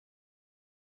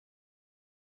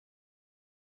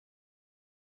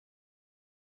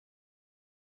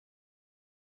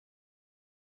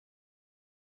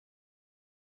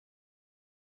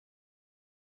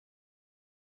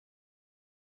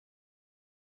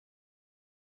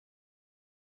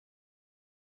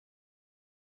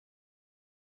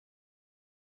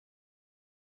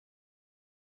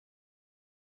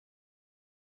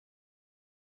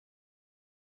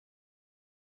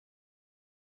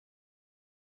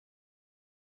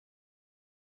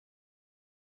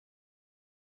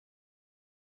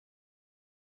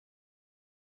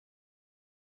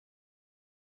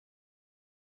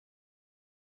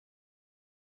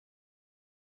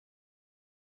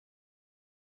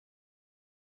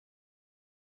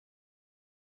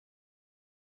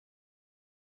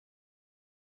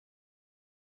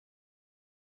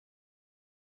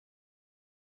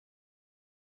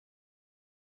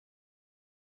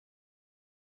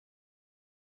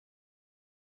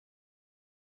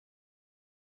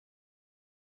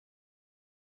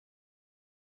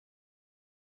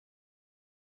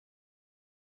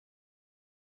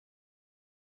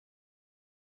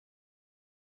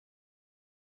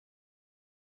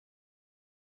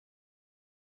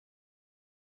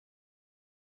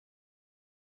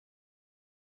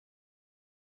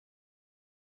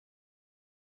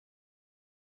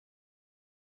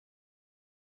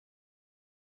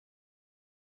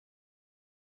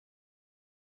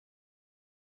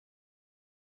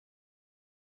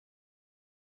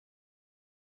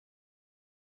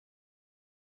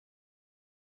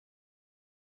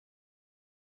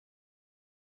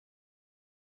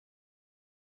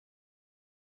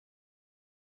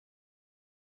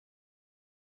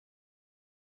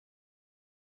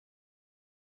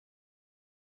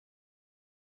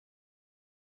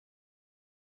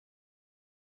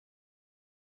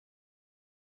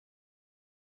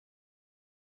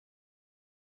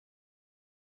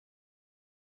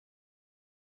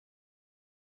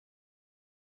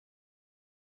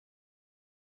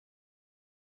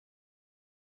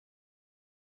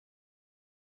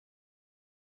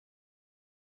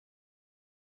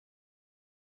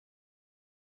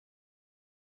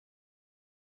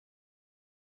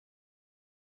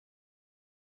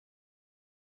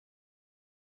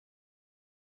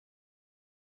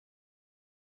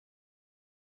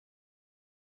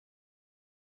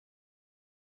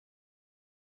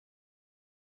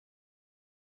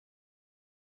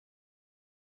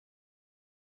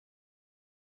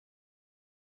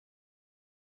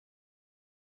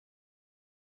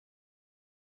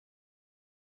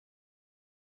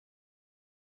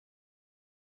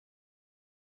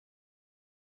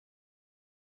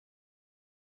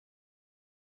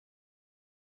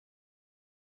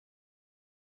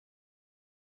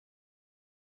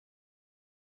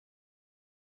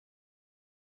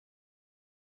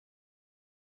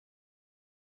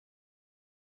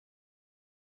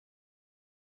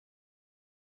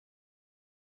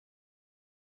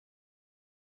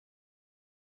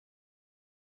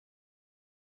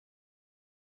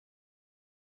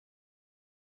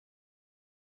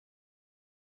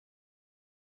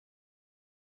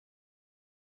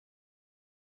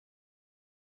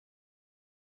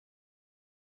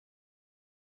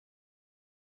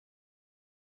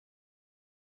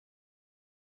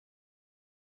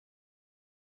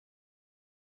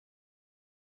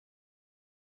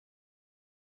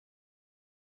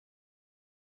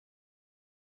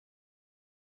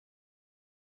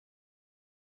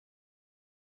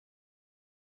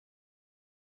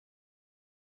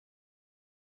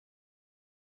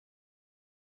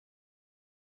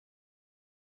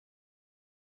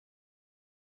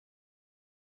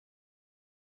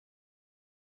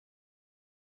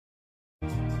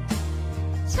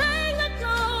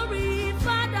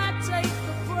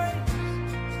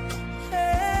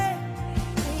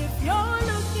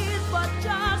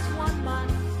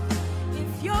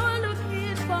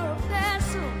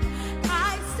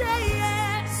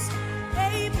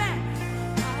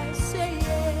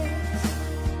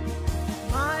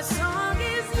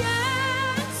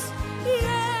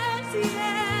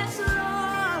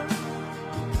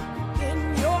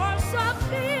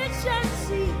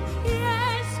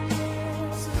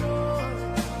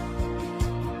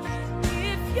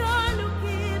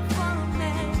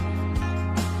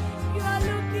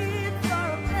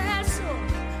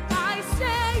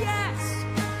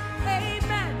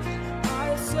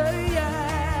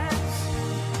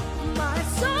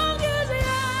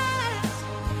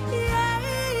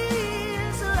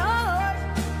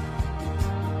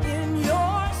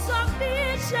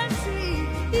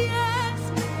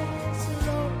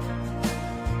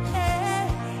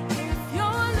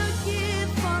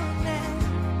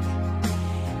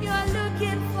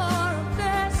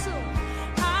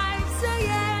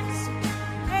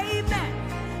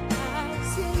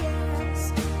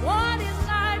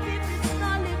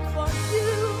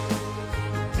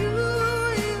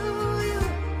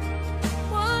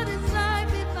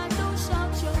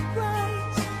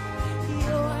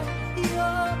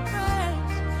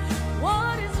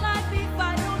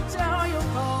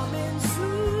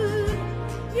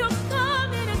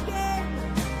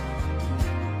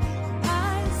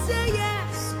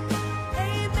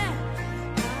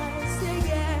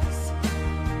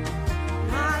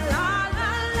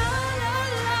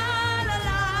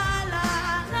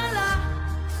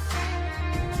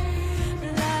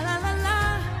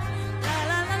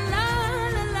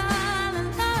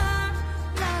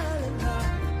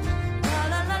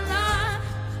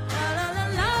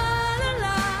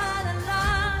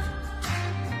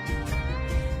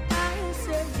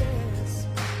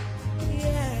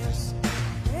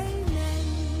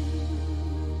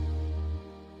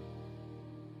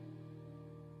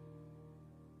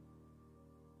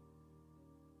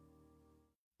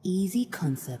Easy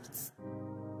Concepts.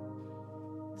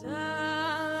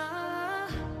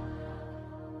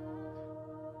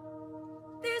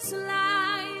 This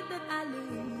life that I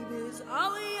live is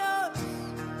all yours.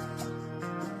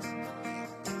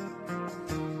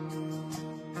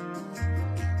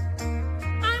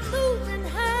 I move and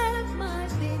have my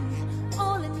being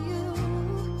all in you.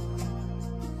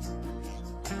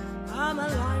 I'm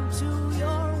aligned to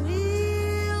your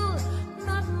will,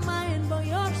 not mine but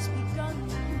yours be done,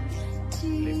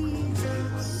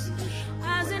 Jesus.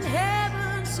 As in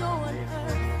heaven, so on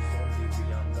earth.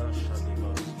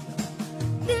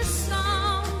 This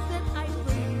song that I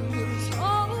bring is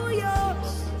all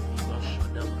yours.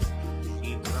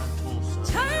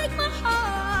 Take my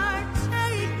heart,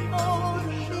 take all of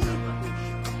me.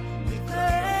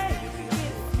 Hey,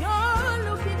 if you're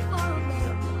looking for a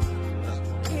man,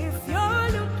 if you're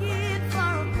looking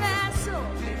for a vessel,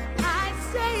 I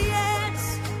say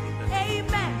yes,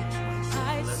 amen.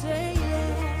 I say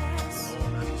yes.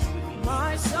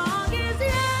 My song is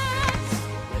yes,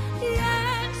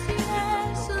 yes,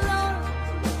 yes, Lord.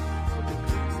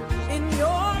 In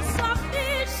your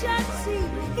sufficiency,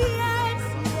 yes,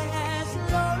 yes,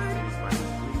 Lord.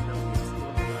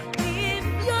 If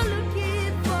you're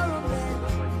looking for a man,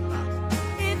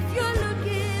 if you're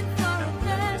looking for a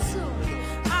vessel,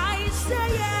 I say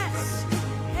yes,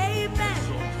 amen.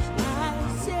 I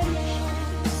say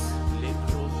yes.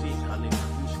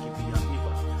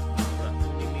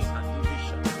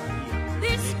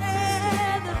 This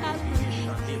air that I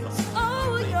breathe is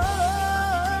all yours.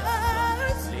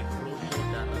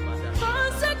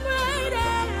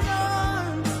 Consecrated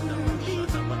unto thee.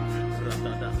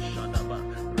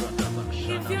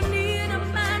 If you need a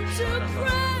man to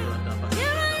pray,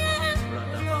 here I am,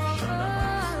 Lord.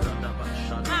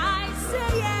 I say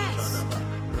yes,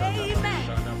 amen.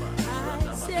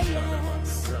 I say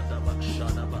yes.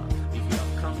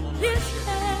 This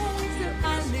air that I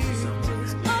live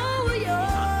is all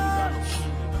yours.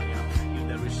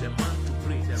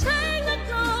 Take the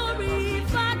glory,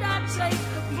 Father, take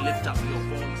the Lift up praise. your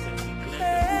voice and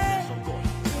declare the goodness of God.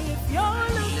 If you're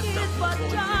looking for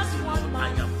just one I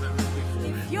man, am very grateful.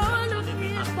 if you're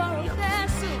looking for a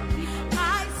vessel, I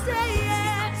say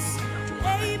yes,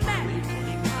 amen.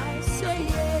 I say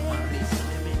yes.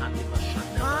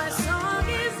 My song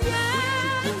is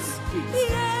yes,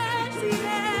 yes,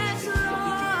 yes,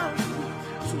 Lord.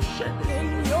 In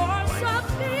your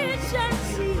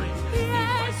sufficiency,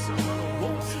 yes, Lord.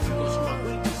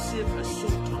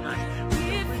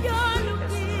 If you're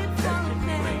looking for a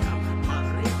man,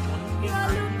 you're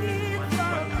looking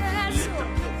for a vessel,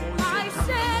 I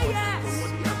say yes,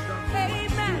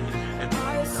 amen. I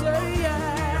say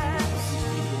yes.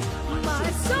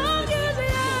 My song is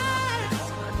yes,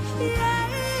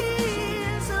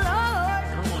 yes, Lord.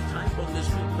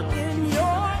 In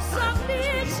your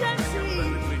sufficiency,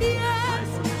 yes,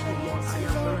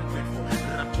 yes, Lord.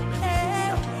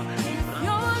 Hey, if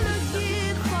you're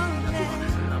looking for a man,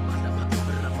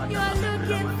 you're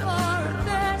looking for a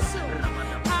vessel,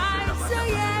 I say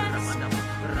yes,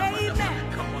 amen.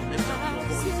 I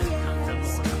say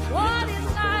yes. What is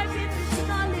life if it's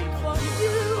not live for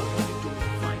you?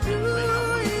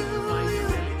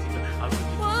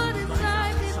 What is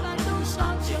life if I don't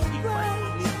shout your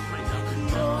praise?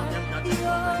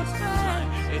 Your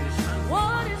strength.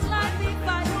 What is life if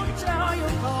I don't tell you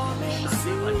coming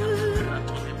soon?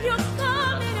 You're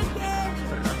coming again.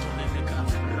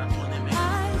 I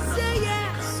say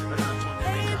yes,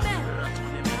 amen.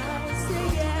 I say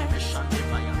yes.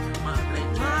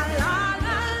 La la la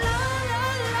la la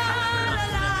la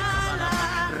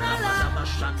la la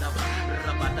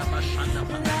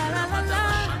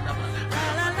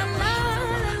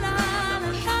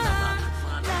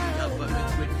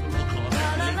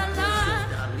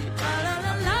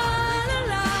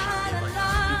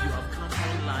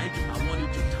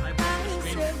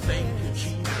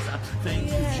Thank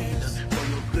you, Jesus, for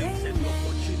your grace and your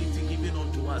opportunity given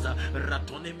unto us.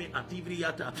 Ratoneme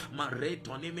ativriata,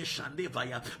 maretoneme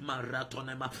shandevaya,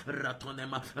 maratonema,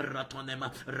 ratonema,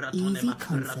 ratonema, ratonema,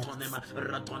 ratonema,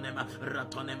 ratonema,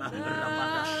 ratonema,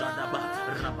 rabada shadaba,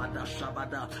 rabada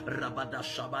shabada, rabada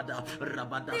shabada,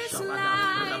 rabada shabada,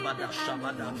 rabada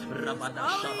shabada,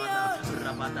 rabada shabada,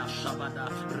 rabada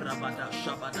shabada, rabada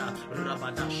shabada, rabada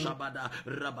shabada,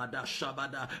 rabada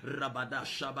shabada, rabada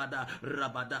shabada,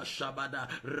 rabada shabada,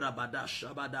 rabada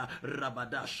shabada,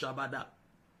 rabada shabada.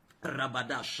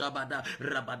 Rabada Shabada,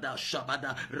 Rabada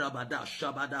Shabada, Rabada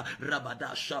Shabada,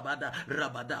 Rabada Shabada,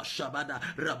 Rabada Shabada,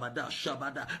 Rabada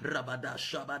Shabada, Rabada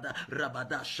Shabada,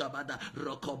 Rabada Shabada,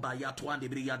 Rokobaya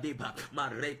Twandibriadeba,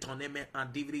 Maretoneme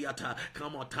Andivriata.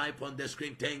 Come on, type on the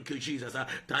screen, thank you, Jesus.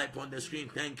 Type on the screen,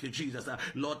 thank you, Jesus.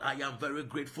 Lord, I am very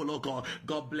grateful, oh God.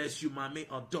 God bless you, Mami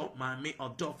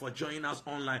Odor, for joining us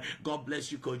online. God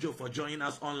bless you, Kojo, for joining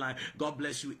us online. God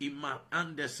bless you, Ima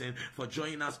Anderson, for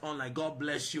joining us online. God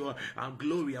bless you, and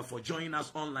Gloria, for joining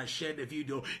us online. Share the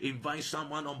video, invite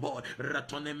someone on board.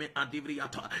 Ratoneme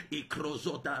Adivriata,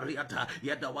 Ikrozota Riata,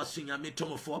 Yadawasinyami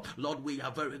Tomofo. Lord, we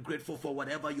are very grateful for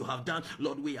whatever you have done.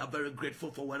 Lord, we are very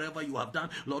grateful for whatever you have done.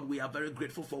 Lord, we are very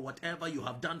grateful for whatever you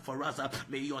have done for us.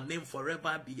 May your name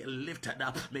forever be lifted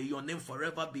up. May your name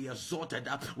forever be exalted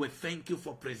up. We thank you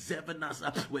for preserving us.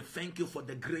 We thank you for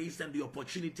the grace and the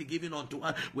opportunity given unto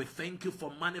us. We thank you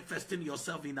for manifesting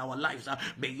yourself in our lives.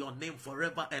 May your name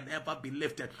forever and ever be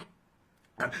lifted.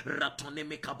 Ratone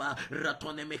mekaba,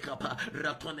 ratone mekapa,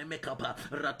 ratone mekapa,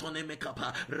 ratone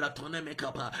mekapa, ratone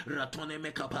mekapa, ratone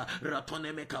mekapa,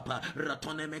 ratone mekapa,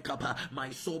 ratone mekapa. My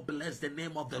soul bless the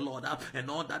name of the Lord, and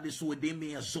all that is within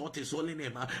me exalt his holy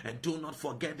name, and do not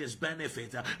forget his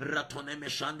benefits. Ratone me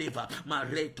shandeva, ma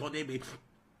retone me.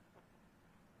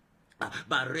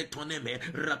 Baretoneme,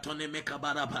 ratoneme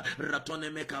kabaraba,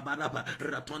 ratoneme kabaraba,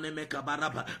 ratoneme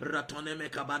kabaraba, ratoneme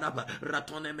kabaraba,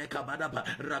 ratoneme kabaraba,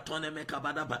 ratoneme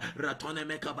kabaraba, ratoneme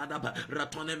kabaraba,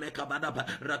 ratoneme kabaraba,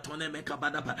 ratoneme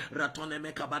kabaraba,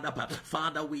 ratoneme kabaraba.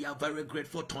 Father, we are very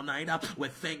grateful tonight. We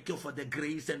thank you for the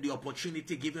grace and the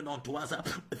opportunity given unto us.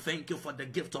 We thank you for the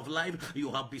gift of life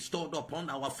you have bestowed upon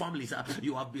our families.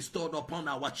 You have bestowed upon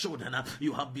our children.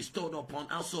 You have bestowed upon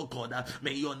us, oh God.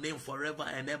 May your name forever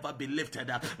and ever be lifted.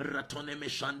 Ratone me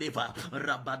shandeva,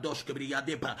 Rabadosh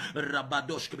Kibriadepa,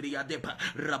 Rabadosh Kibriadepa,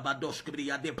 Rabadosh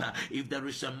Kibriadepa. If there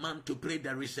is a man to pray,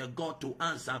 there is a God to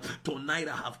answer. Tonight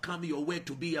I have come your way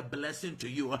to be a blessing to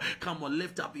you. Come on,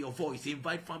 lift up your voice,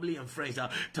 invite family and friends.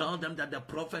 Tell them that the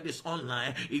prophet is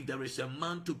online. If there is a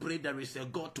man to pray, there is a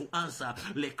God to answer.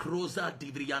 Le Croza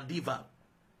Divriandiva.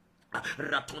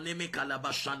 Ratoneme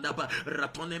kalabashandaba,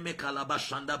 ratoneme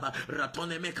kalabashandaba,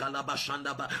 ratoneme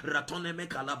kalabashandaba, ratoneme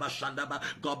kalabashandaba.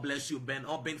 God bless you, Ben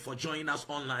Obin, for joining us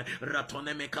online.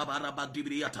 Ratoneme kabaraba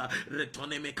dibriata,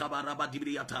 retoneme kabaraba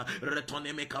dibriata,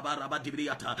 retoneme kabaraba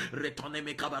dibriata,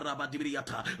 retoneme kabaraba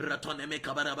dibriata, ratoneme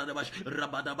kabaraba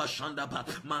rabadaba shandaba,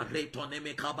 ma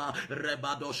retoneme kaba,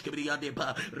 rebadosh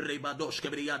kibriadeba, rebadosh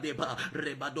kibriadeba,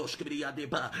 rebadosh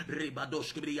kibriadeba, rebadosh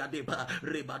kibriadeba,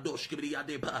 rebadosh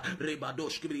kibriadeba.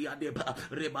 Rebadosh Kibriadeba,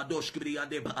 Rebadosh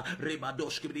Kibriadeba,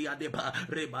 Rebadosh Kibriadeba,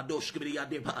 Rebadosh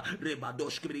Kibriadeba,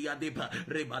 Rebadosh Kibriadeba,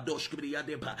 Rebadosh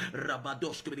Kibriadeba,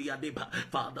 Rabadosh Kibriadeba.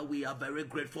 Father, we are very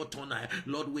grateful tonight.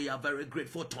 Lord, we are very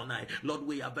grateful tonight. Lord,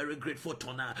 we are very grateful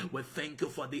tonight. We thank you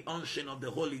for the unction of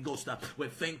the Holy Ghost. We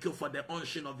thank you for the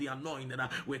unction of the anointing.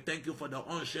 We thank you for the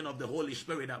unction of the Holy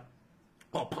Spirit.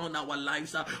 Upon our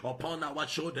lives, upon our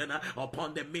children,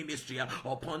 upon the ministry,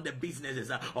 upon the businesses,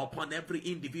 upon every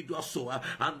individual soul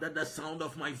under the sound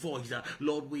of my voice.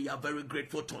 Lord, we are very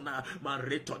grateful tonight.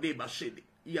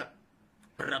 Yeah.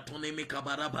 Ratoneme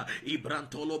kabaraba,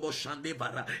 Ibrantolobo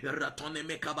Shandevara,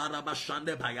 Ratoneme kabaraba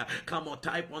Shandebaya. Come on,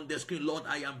 type on the screen, Lord,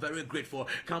 I am very grateful.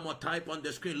 Come on, type on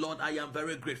the screen, Lord, I am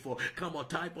very grateful. Come on,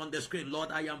 type on the screen,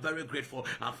 Lord, I am very grateful.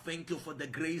 I thank you for the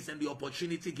grace and the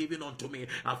opportunity given unto me.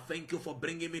 I thank you for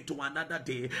bringing me to another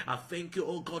day. I thank you,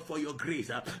 oh God, for your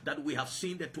grace that we have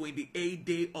seen the 28th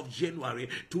day of January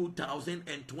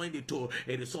 2022.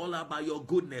 It is all about your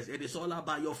goodness. It is all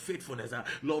about your faithfulness.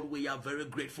 Lord, we are very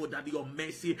grateful that your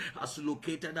mercy has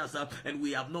located us and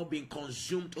we have not been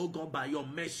consumed, oh God, by your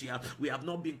mercy. We have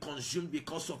not been consumed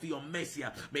because of your mercy.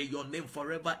 May your name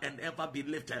forever and ever be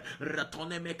lifted.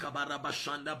 Ratoneme kabaraba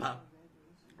shandaba.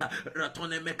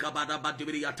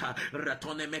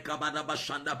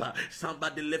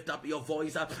 Somebody lift up your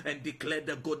voice and declare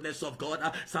the goodness of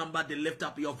God. Somebody lift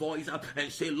up your voice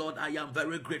and say, Lord, I am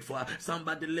very grateful.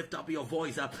 Somebody lift up your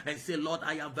voice and say, Lord,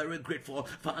 I am very grateful.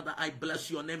 Father, I bless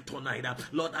your name tonight.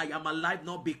 Lord, I am alive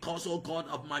not because, oh God,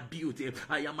 of my beauty.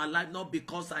 I am alive not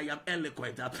because I am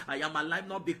eloquent. I am alive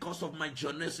not because of my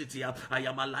generosity. I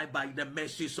am alive by the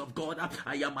mercies of God.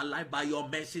 I am alive by your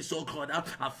mercies, oh God.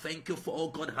 I thank you for, oh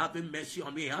God,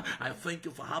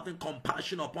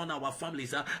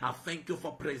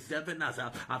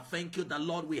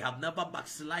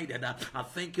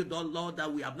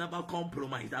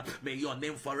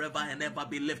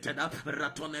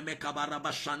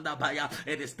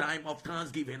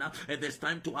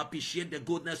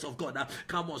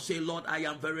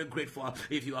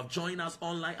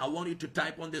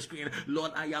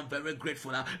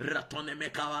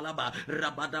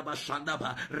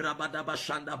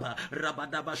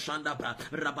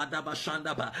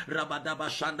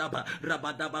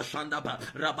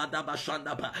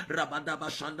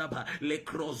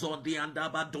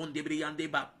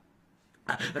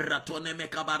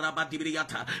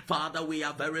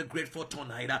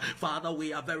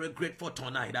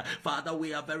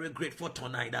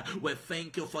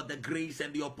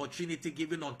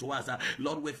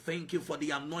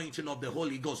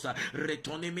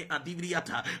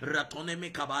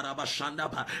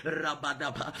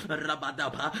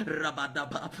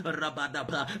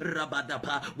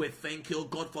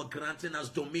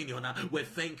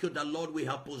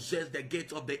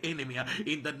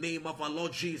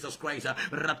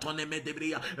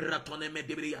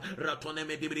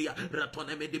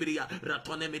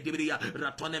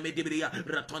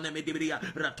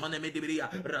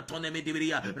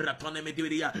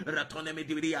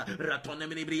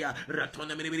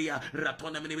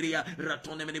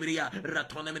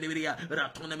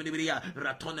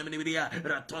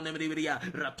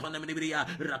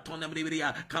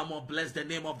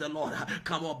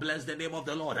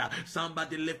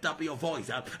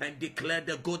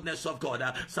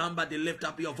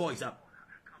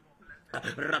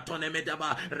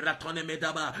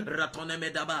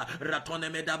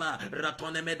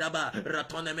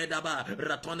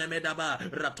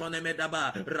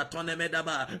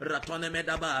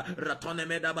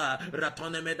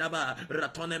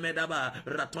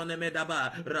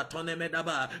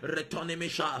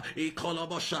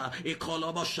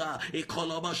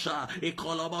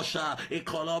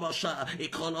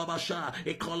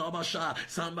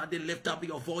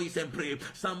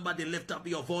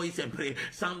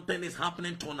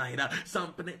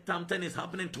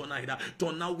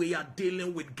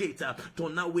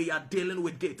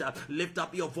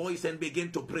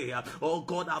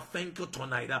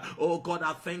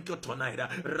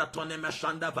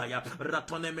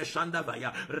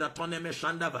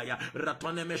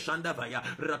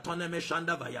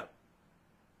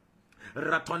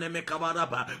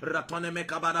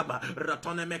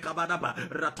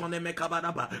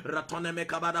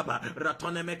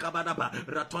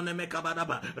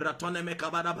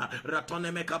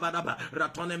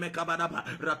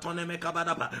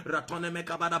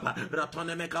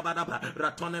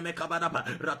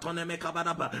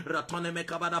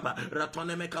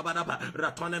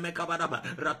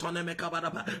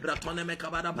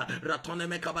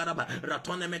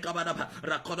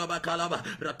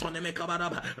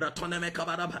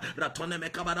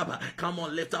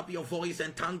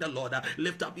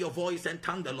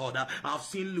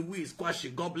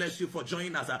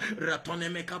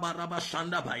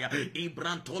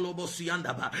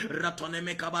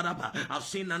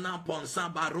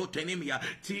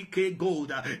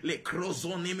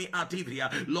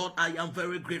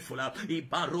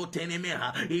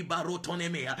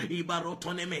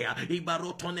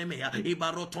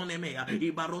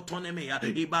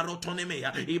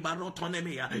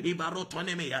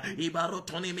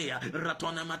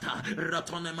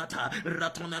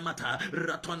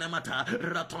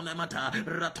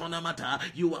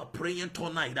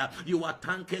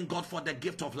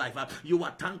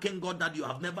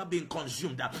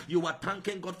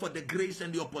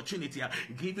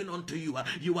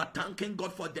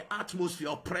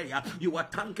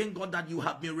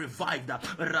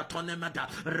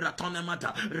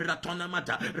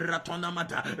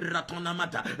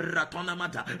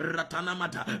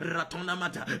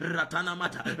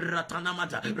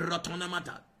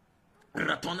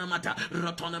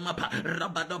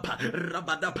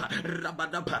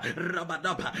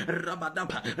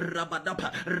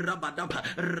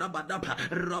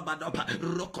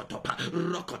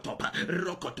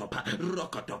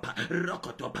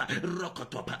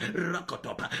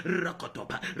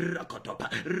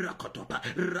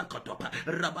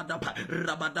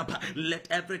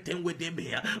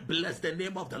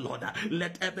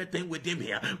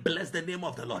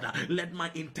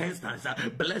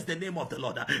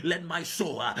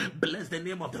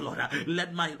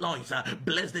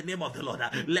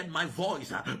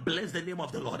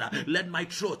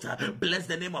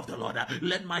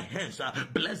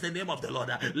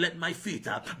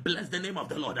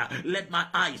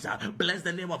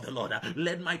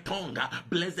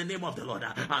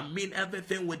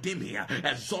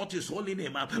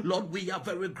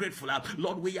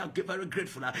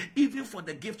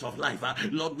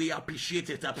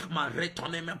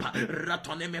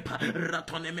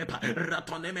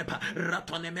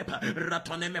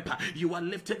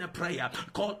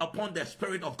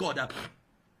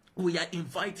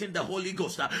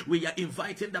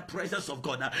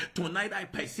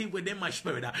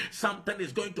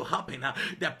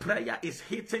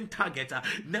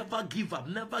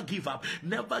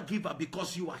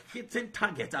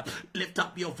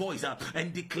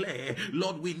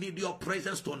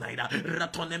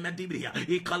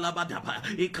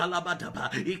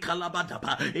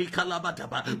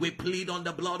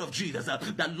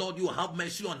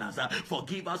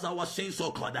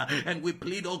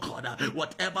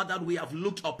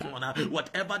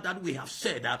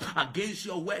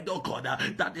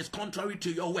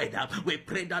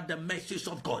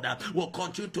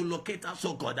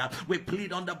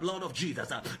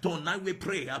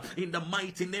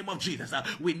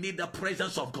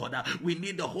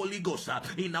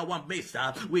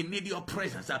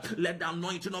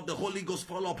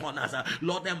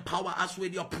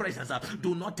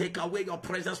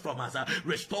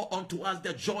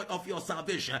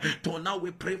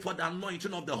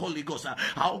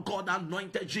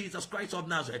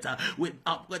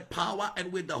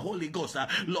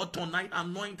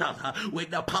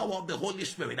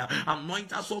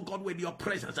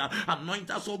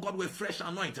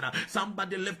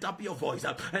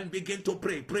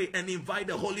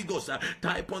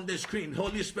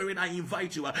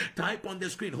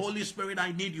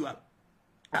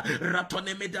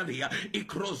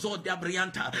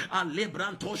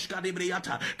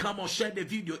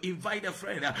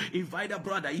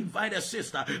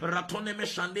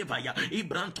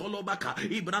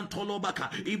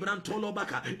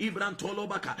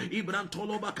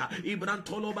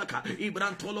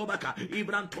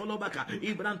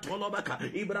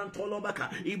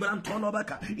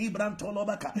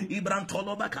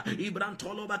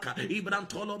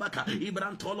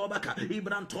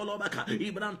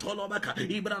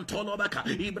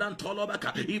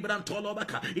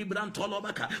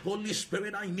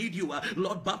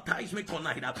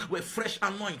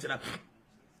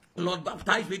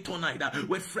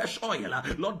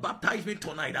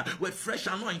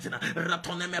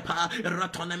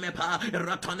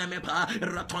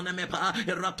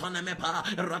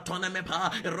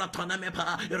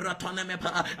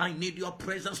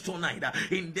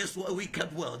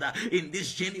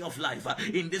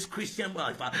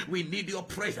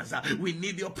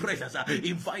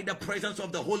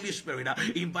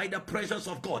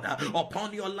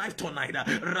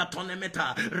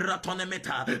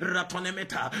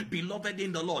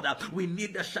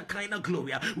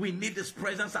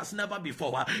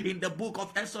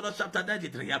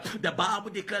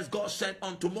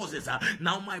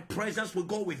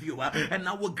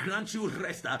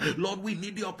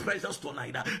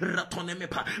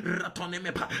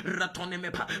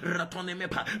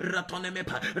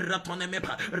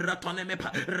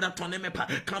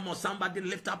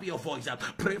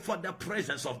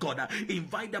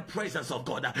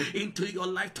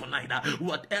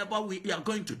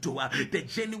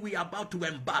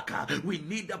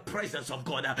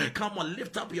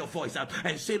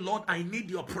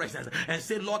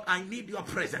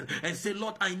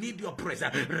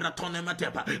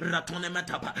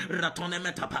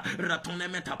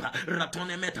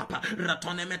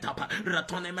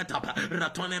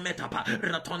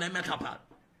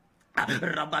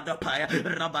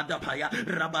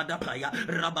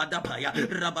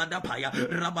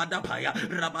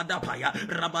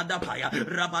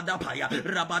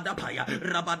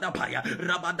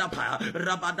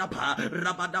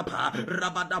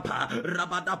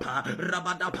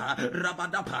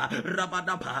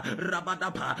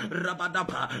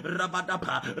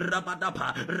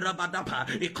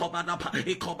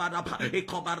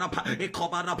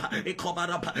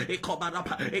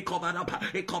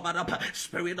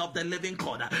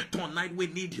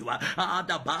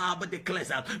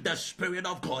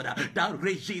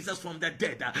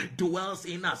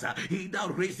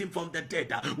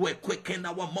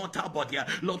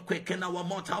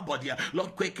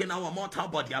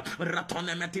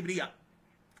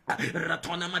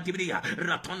 Ratona Madibria,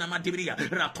 Ratona Madibria,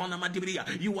 Ratona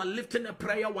Madibria. You are lifting a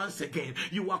prayer once again.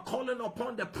 You are calling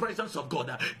upon the presence of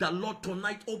God. The Lord,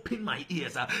 tonight open my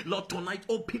ears. Lord, tonight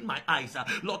open my eyes.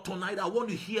 Lord, tonight I want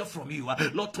to hear from you.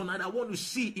 Lord, tonight I want to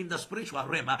see in the spiritual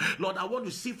realm. Lord, I want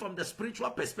to see from the spiritual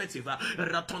perspective.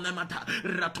 Ratona Mata,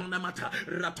 Ratona Mata,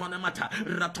 Ratona Mata,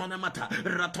 Ratona Mata,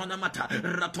 Ratona Mata,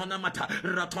 Ratona Mata,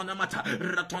 Ratona Mata,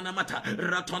 Ratona Mata,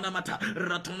 Ratona Mata,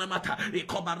 Ratona Mata,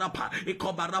 Ekobarapa,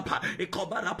 Ekobarapa. Ekobarapa,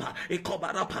 Ekobarapa,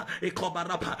 Ekobarapa,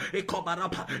 Ekobarapa,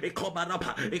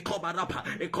 Ekobarapa, Ekobarapa,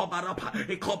 Ekobarapa,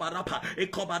 Ekobarapa,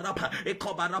 Ekobarapa,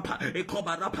 Ekobarapa,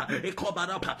 Ekobarapa,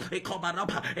 Ekobarapa,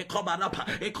 Ekobarapa, Ekobarapa,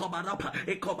 Ekobarapa,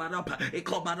 Ekobarapa,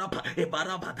 Ekobarapa,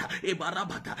 Ebarabada,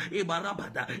 Ebarabada,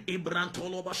 Ebarabada,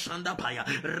 Ibrantoloba Shandapaya,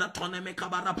 Ratoneme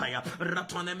Kabarapaya,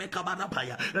 Ratoneme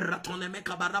Kabarapaya, Ratoneme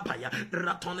Kabarapaya,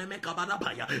 Ratoneme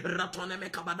Kabarapaya,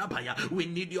 Ratoneme Kabarapaya. We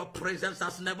need your presence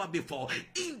as never before.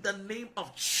 In the name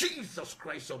of Jesus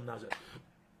Christ of Nazareth.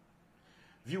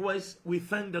 Viewers, we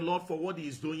thank the Lord for what he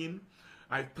is doing.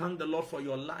 I thank the Lord for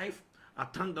your life. I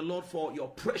thank the Lord for your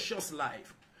precious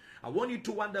life. I want you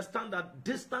to understand that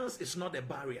distance is not a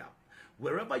barrier.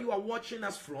 Wherever you are watching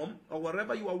us from, or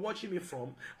wherever you are watching me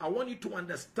from, I want you to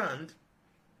understand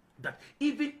that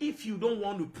even if you don't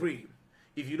want to pray,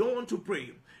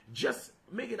 just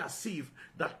make it as if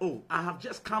that, oh, I have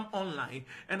just come online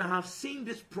and I have seen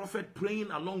this prophet praying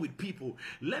along with people.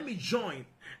 Let me join,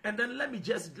 and then let me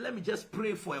just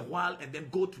pray for a while and then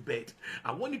go to bed.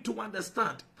 I want you to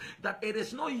understand that it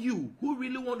is not you who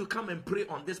really want to come and pray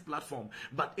on this platform,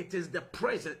 but it is the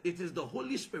presence, it is the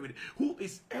Holy Spirit who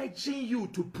is urging you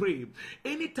to pray.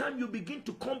 Anytime you begin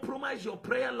to compromise your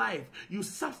prayer life, you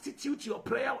substitute your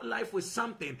prayer life with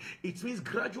something, it means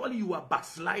gradually you are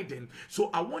backsliding. So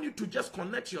I want you to just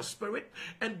connect your spirit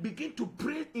and begin to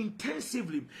pray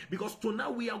intensively, because tonight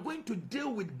we are going to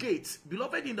deal with gates.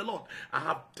 Beloved in the Lord, I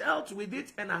have dealt with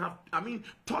it, and I have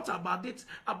thought about it,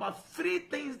 about 3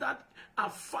 things that are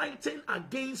fighting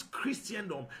against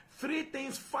Christendom. 3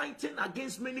 things fighting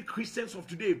against many Christians of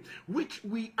today, which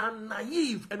we are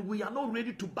naive and we are not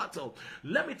ready to battle.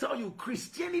 Let me tell you,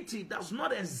 Christianity does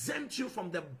not exempt you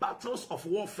from the battles of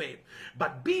warfare,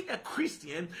 but being a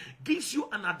Christian gives you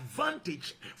an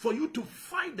advantage for you to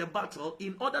fight the battle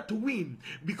in order to win.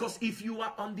 Because if you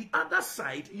are on the other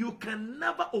side, you can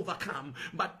never overcome.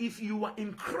 But if you are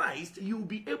in Christ, you'll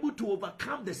be able to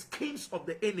overcome the schemes of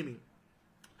the enemy.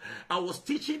 I was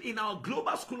teaching in our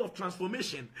Global School of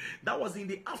Transformation, that was in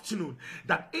the afternoon,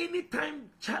 that anytime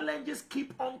challenges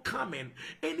keep on coming,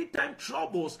 anytime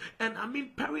troubles and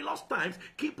perilous times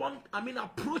keep on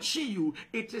approaching you,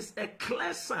 it is a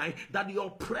clear sign that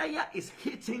your prayer is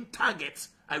hitting targets.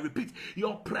 I repeat,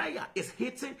 your prayer is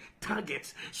hitting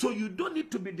targets. So you don't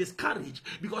need to be discouraged,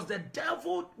 because the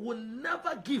devil will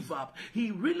never give up.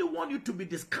 He really wants you to be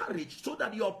discouraged so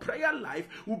that your prayer life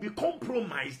will be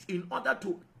compromised in order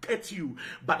to get you.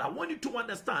 But I want you to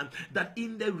understand that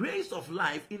in the race of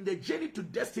life, in the journey to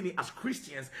destiny as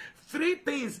Christians, 3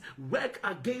 things work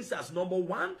against us. Number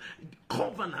 1,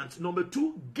 covenant. Number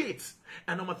 2, gates.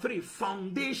 And number 3,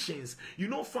 foundations. You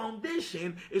know,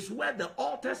 foundation is where the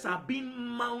altars are being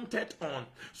mounted on.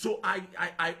 So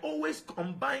I always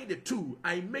combine the two.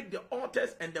 I make the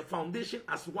altars and the foundation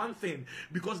as one thing,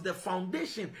 because the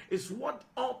foundation is what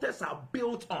altars are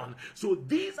built on. So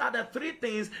these are the 3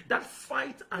 things that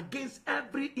fight against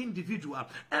every individual,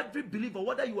 every believer,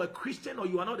 whether you are a Christian or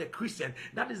you are not a Christian.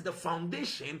 That is the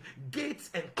foundation, gates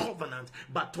and covenant.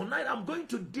 But tonight I'm going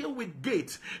to deal with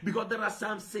gates, because there are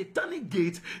some satanic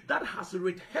gates that has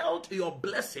withheld your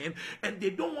blessing, and they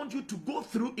don't want you to go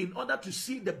through in order to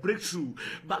see the breakthrough.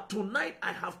 But tonight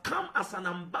I have come as an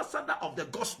ambassador of the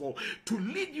gospel to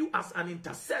lead you as an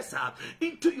intercessor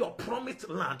into your promised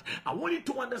land. I want you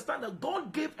to understand that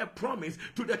God gave a promise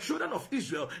to the children of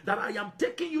Israel that I am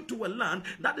taking you to a land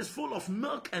that is full of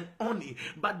milk and honey.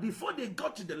 But before they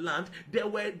got to the land, there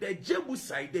were the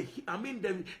Jebusite, the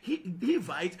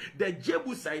Hivite, the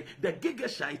Jebusite, the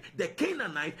Girgashite, the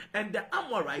Canaanite, and the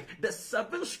Amorite, the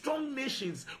 7 strong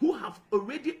nations who have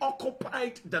already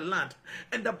occupied the land.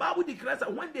 And the Bible declares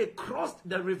that when they crossed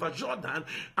the river Jordan,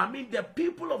 the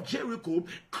people of Jericho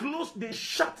they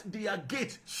shut their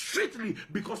gates strictly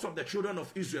because of the children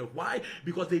of Israel. Why?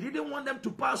 Because they didn't want them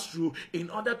to pass through in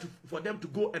order for them to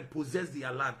go and possess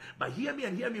their land. But hear me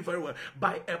and hear me very well.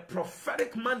 By a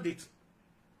prophetic mandate,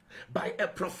 by a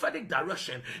prophetic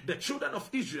direction, the children of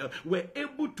Israel were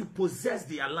able to possess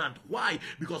their land. Why?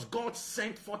 Because God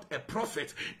sent forth a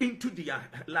prophet into their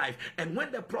life. And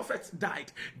when the prophet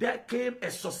died, there came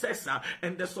a successor,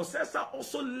 and the successor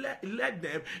also led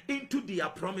them into their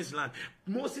promised land.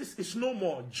 Moses is no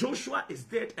more. Joshua is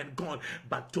dead and gone.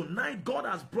 But tonight, God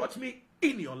has brought me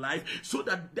in your life so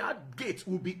that that gate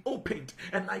will be opened.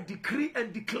 And I decree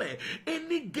and declare,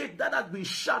 any gate that has been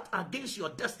shut against your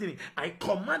destiny, I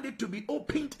command it to be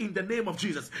opened in the name of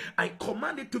Jesus. I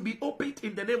command it to be opened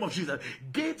in the name of Jesus.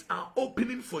 Gates are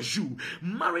opening for you.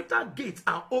 Marital gates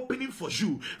are opening for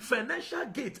you. Financial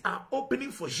gates are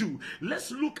opening for you. Let's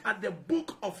look at the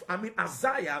book of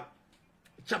Isaiah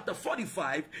chapter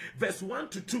 45, verse 1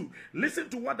 to 2. Listen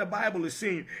to what the Bible is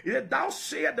saying. It said, "Thou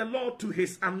sayest the Lord to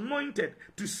his anointed,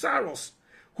 to Cyrus,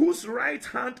 whose right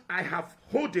hand I have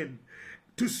holden,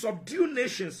 to subdue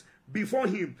nations before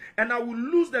him. And I will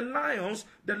loose the lions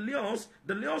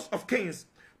of Kings,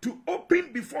 to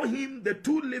open before him the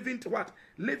two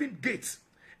living gates.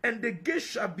 And the gate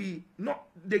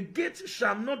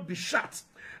shall not be shut.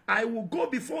 I will go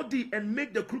before thee and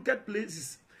make the crooked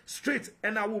places straight,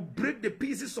 and I will break the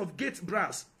pieces of gate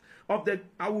brass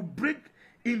I will break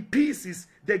in pieces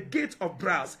the gate of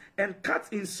brass, and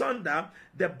cut in sunder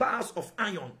the bars of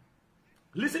iron."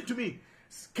 Listen to me.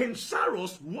 King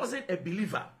Cyrus wasn't a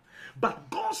believer, but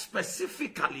God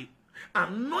specifically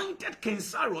anointed King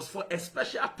Cyrus for a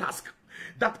special task.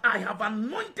 That I have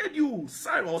anointed you,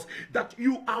 Cyrus, that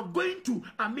you are going to,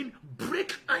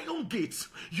 break iron gates.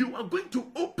 You are going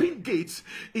to open gates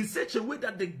in such a way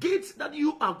that the gates that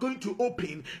you are going to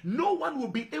open, no one will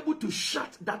be able to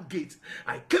shut that gate.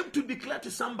 I came to declare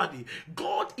to somebody,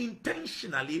 God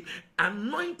intentionally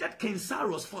anointed King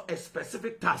Cyrus for a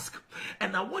specific task.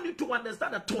 And I want you to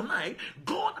understand that tonight,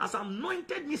 God has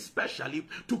anointed me specially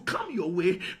to come your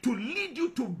way, to lead you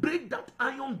to break that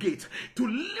iron gate, to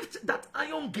lift that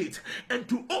iron gate, and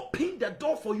to open the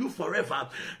door for you forever.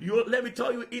 Let me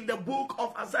tell you, in the book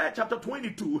of Isaiah chapter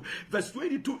 22, verse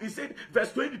 22, he said,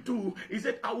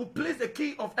 I will place the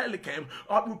key of Elikim,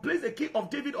 I will place the key of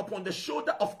David upon the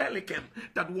shoulder of Elikim,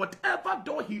 that whatever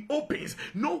door he opens,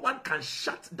 no one can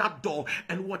shut that door,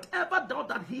 and whatever door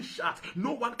that he shuts,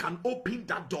 no one can open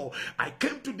that door. I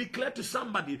came to declare to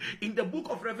somebody in the book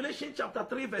of Revelation chapter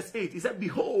 3 verse 8, he said,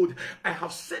 "Behold, I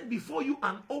have set before you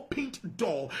an opened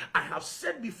door. I have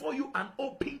set before you an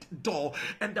opened door."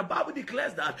 And the Bible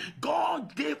declares that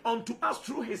God gave unto us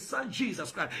through his son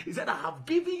Jesus Christ. He said, "I have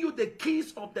given you the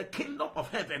keys of the kingdom of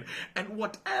heaven, and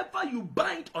whatever you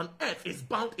bind on earth is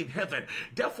bound in heaven."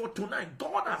 Therefore tonight,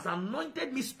 God has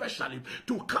anointed me specially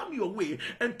to come your way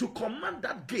and to command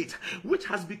that gate which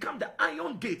has become the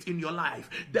iron gate in your life,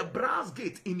 the brass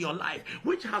gate in your life,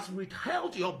 which has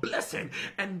withheld your blessing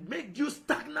and made you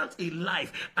stagnant in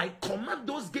life. I command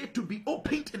those gates to be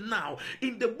opened now.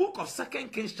 In the book of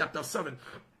 2 Kings chapter 7,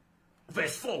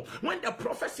 verse 4, when the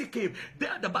prophecy came,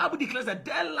 the Bible declares that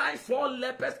there lie 4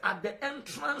 lepers at the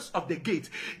entrance of the gate.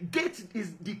 Gate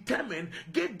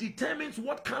determines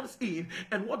what comes in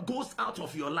and what goes out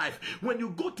of your life. When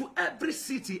you go to every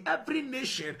city, every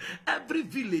nation, every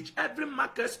village, every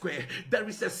market square, there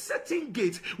is a certain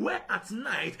gate where at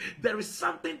night there is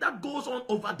something that goes on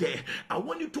over there. I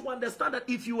want you to understand that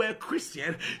if you are a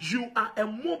Christian, you are a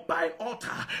mobile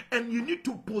altar, and you need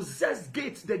to possess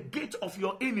gates, the gate of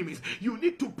your enemies. You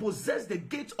need to possess the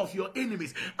gate of your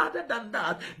enemies. Other than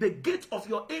that, the gate of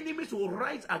your enemies will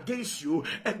rise against you,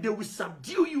 and they will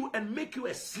subdue you and make you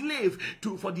a slave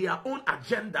for their own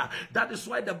agenda. That is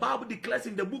why the Bible declares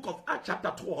in the book of Acts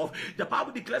chapter 12, the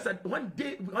Bible declares that when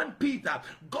Peter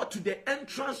got to the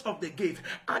entrance of the gate,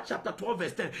 Acts chapter 12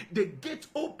 verse 10, the gate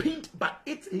opened by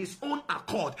his own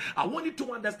accord. I want you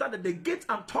to understand that the gate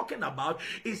I'm talking about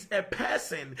is a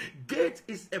person. Gate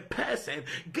is a person.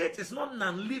 Gate is not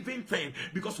non-living thing,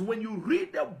 because when you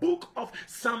read the book of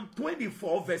Psalm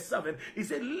 24 verse 7, it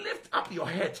says, "Lift up your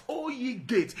heads, O ye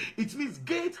gates." It means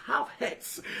gates have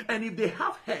heads, and if they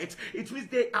have heads, it means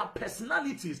they are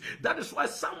personalities. That is why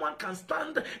someone can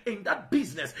stand in that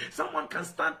business, someone can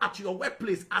stand at your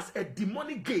workplace as a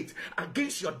demonic gate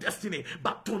against your destiny.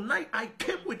 But tonight I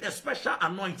came with a special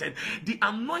anointing, the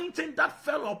anointing that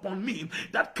fell upon me,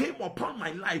 that came upon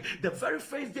my life the very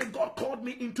first day God called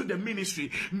me into the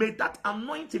ministry. May that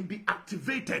anointing be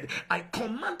activated. I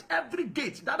command every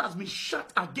gate that has been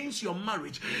shut against your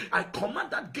marriage, I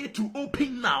command that gate to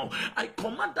open now. I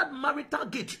command that marital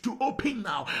gate to open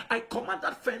now. I command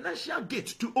that financial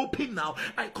gate to open now.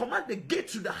 I command the gate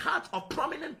to the heart of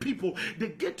prominent people, the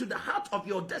gate to the heart of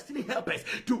your destiny helpers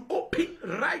to open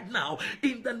right now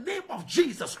in the name of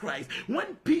Jesus Christ.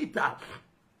 When Peter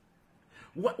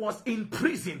was in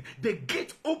prison, the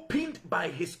gate opened by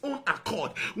his own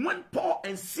accord. When Paul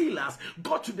and Silas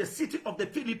got to the city of the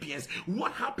Philippians,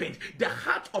 what happened? The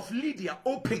heart of Lydia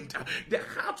opened. The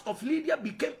heart of Lydia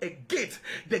became a gate,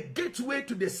 the gateway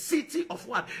to the city of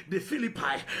what? The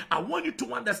Philippi. I want you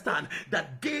to understand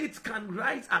that gates can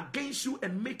rise against you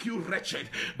and make you wretched.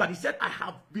 But he said,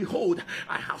 behold,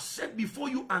 I have set before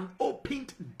you an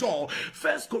opened door.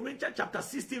 1 Corinthians chapter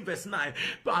 16 verse 9.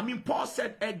 Paul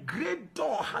said, a great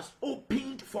door has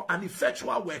opened for an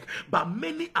effectual work, but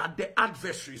many are the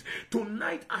adversaries.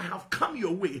 Tonight I have come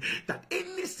your way that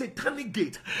any satanic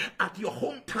gate at your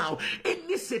hometown,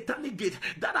 any satanic gate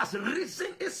that has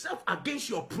risen itself against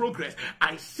your progress,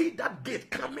 I see that gate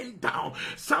coming down.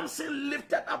 Samson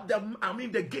lifted up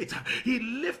the gate. He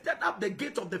lifted up the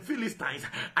gate of the Philistines.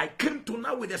 I came to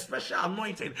now with a special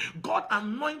anointing. God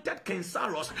anointed King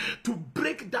Cyrus to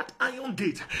break that iron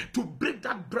gate, to break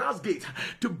that brass gate,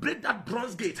 to break that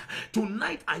bronze gate.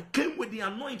 Tonight I came with the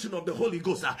anointing of the Holy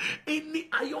Ghost. Any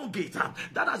iron gate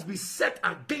that has been set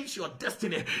against your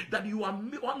destiny, that you are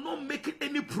not making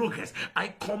any progress, I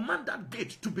command that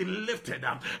gate to be lifted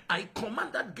up. I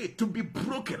command that gate to be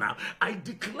broken up. I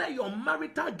declare your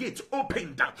marital gate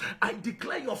opened up. I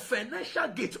declare your financial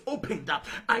gate opened up.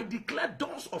 I declare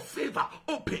doors of favor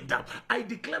opened up. I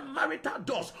declare marital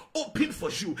doors open for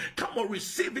you. Come on,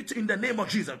 receive it in the name of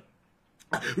Jesus.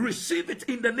 Receive it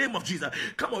in the name of Jesus.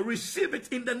 Come on, receive it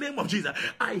in the name of Jesus.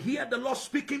 I hear the Lord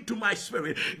speaking to my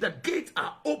spirit. The gates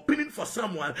are opening for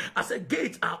someone. I said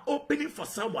gates are opening for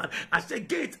someone. I said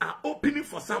gates are opening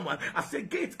for someone. I said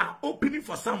gates are opening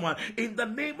for someone. In the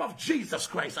name of Jesus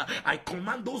Christ, I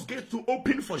command those gates to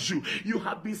open for you. You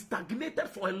have been stagnated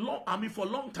for a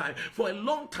long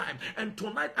time. And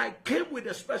tonight I came with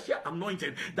a special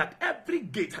anointing that every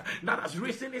gate that has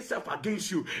risen itself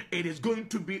against you, it is going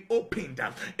to be opened.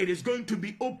 It is going to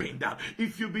be opened.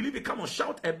 If you believe it, come on,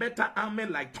 shout a better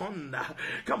amen like thunder.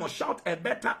 Come on, shout a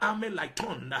better amen like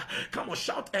thunder. Come on,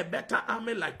 shout a better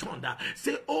amen like thunder.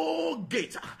 Say, oh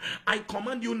gate, I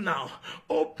command you now,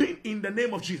 open in the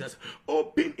name of Jesus.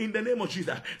 Open in the name of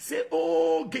Jesus. Say,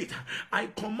 oh gate, I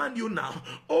command you now,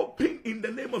 open in the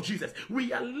name of Jesus.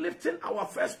 We are lifting our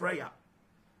first prayer.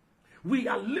 We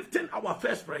are lifting our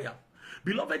first prayer.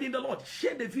 Beloved in the Lord,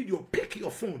 share the video, pick your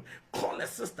phone, call a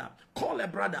sister, call a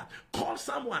brother, call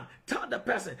someone, tell the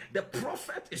person, the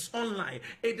prophet is online.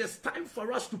 It is time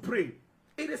for us to pray.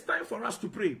 It is time for us to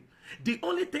pray. The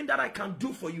only thing that I can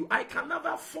do for you, I can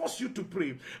never force you to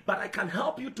pray, but I can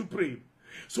help you to pray.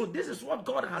 So this is what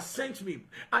God has sent me.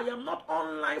 I am not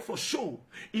online for show.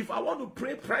 If I want to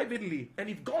pray privately, and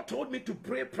if God told me to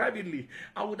pray privately,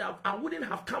 I wouldn't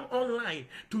have come online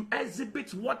to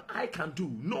exhibit what I can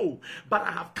do. No, but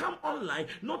I have come online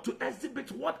not to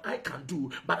exhibit what I can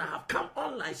do, but I have come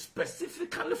online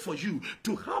specifically for you,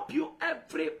 to help you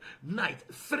every night,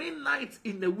 3 nights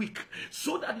in a week,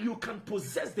 so that you can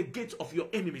possess the gates of your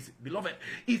enemies. Beloved,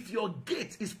 if your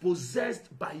gate is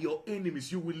possessed by your enemies,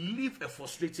 you will live a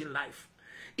frustrating life.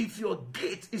 If your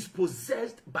gate is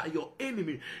possessed by your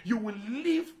enemy, you will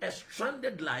live a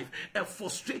stranded life, a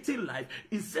frustrating life,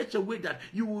 in such a way that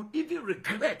you will even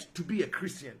regret to be a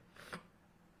Christian.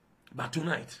 But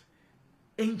tonight,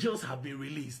 angels have been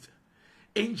released.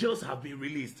 Angels have been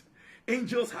released.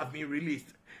 Angels have been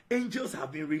released. Angels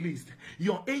have been released.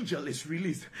 Your angel is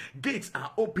released. Gates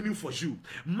are opening for you.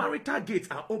 Marital gates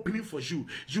are opening for you.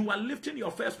 You are lifting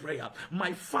your first prayer.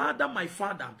 My Father,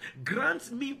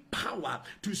 grant me power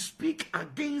to speak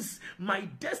against my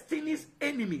destiny's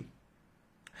enemy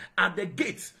at the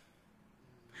gate.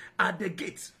 At the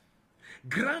gate.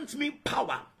 Grant me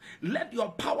power. Let your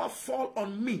power fall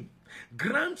on me.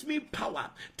 Grant me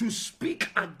power to speak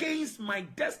against my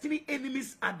destiny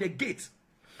enemies at the gate.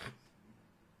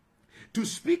 To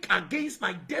speak against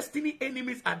my destiny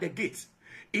enemies at the gates.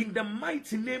 In the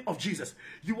mighty name of Jesus,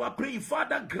 you are praying,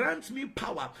 Father, grant me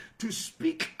power to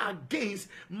speak against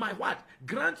my what?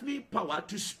 Grant me power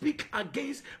to speak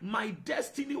against my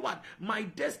destiny what? My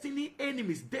destiny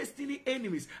enemies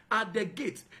at the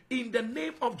gate. In the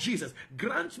name of Jesus,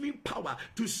 grant me power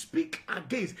to speak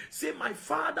against. Say, my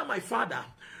Father,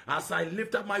 as I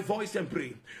lift up my voice and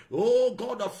pray, oh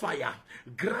God of fire,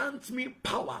 grant me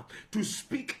power to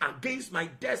speak against my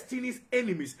destiny's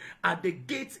enemies at the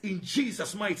gates in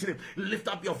Jesus' mighty name. Lift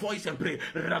up your voice and pray.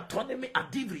 Ratoneme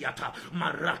adivriata,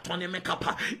 maratoneme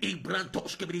kapa,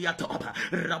 ibrantos kibriata,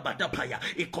 rabadapaya,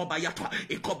 ikobayata,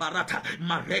 ikobarata,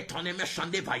 maretoneme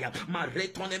shandevaya,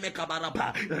 maretoneme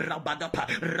kabarapa, rabadapa,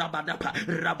 rabadapa,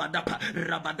 rabadapa,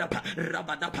 rabadapa,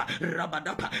 rabadapa,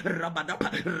 rabadapa, rabadapa,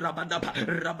 rabadapa,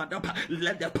 rabadapa.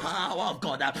 Let the power of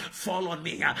God fall on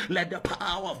me. Let the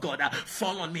power of God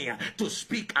fall on me to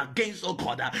speak against, oh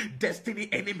God, destiny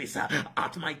enemies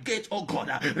at my gate, oh God.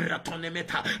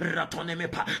 Ratonemepa,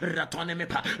 ratonemepa,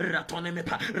 ratonemepa,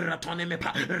 ratonemepa,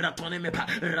 ratonemepa, ratonemepa,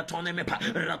 ratonemepa,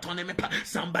 ratonemepa.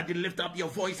 Somebody lift up your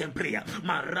voice and pray.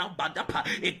 Marabadapa,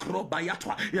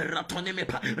 ekrobayatwa,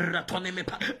 ratonemepa,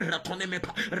 ratonemepa,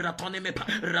 ratonemepa, ratonemepa,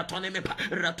 ratonemepa,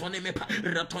 ratonemepa,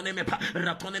 ratonemepa,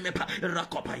 ratonemepa,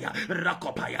 rakopaya,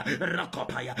 rakopaya,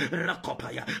 rakopaya,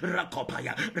 rakopaya,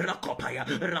 rakopaya, rakopaya,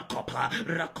 rakopa,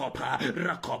 rakopa,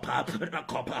 rakopa,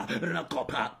 rakopa,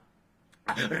 rakopa.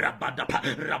 Rabadapa,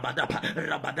 rabadapa,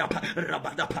 rabadapa,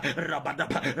 rabadapa,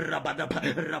 rabadapa, rabadapa, rabadapa,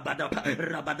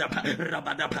 rabadapa, rabadapa,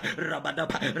 rabadapa,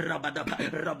 rabadapa, rabadapa,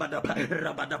 rabadapa,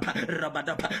 rabadapa,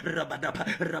 rabadapa,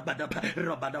 rabadapa,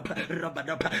 rabadapa,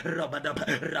 rabadapa, rabadapa,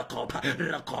 rakopa,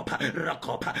 rakopa,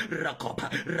 rakopa, rakopa,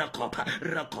 rakopa,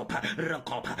 rakopa,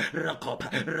 rakopa, rakopa,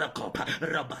 rakopa,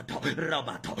 rabato,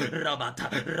 rabato, rabata,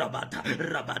 rabata,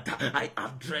 rabata. I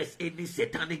address any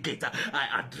satanic gate. I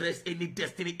address any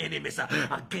destiny enemies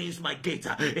against my gate,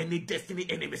 any destiny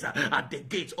enemies at the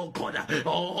gate, oh God,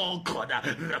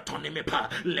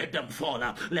 let them fall.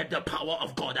 Let the power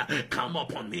of God come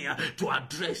upon me to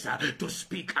address, to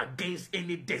speak against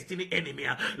any destiny enemy.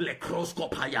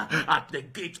 Lekroskopaya at the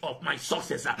gate of my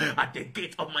success, at the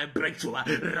gate of my breakthrough.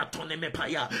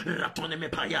 Ratonemepaya,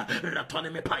 ratonemepaya,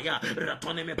 ratonemepaya,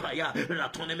 ratonemepaya,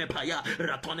 ratonemepaya,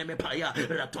 ratonemepaya,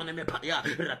 ratonemepaya,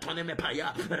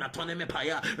 ratonemepaya,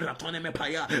 ratonemepaya,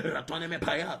 ratonemepaya,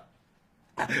 ratonemepaya.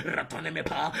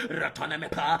 Ratonemepa,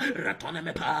 ratonemepa,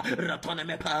 ratonemepa,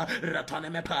 ratonemepa,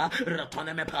 ratonemepa,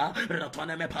 ratonemepa,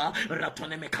 ratonemepa,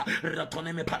 ratonemepa,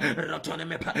 ratonemepa,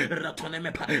 ratonemepa,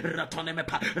 ratonemepa,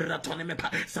 ratonemepa, ratonemepa.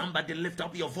 Somebody lift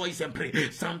up your voice and pray.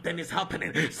 Something is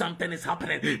happening. Something is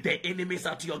happening. The enemies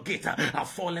at your gate are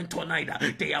falling tonight.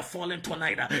 They are falling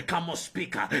tonight. Come on,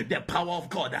 speaker. The power of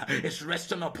God is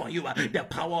resting upon you. The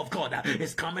power of God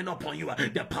is coming upon you.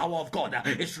 The power of God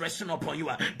is resting upon you.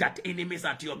 That enemies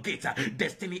at your gate,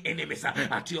 destiny enemies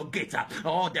at your gate,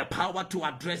 oh, the power to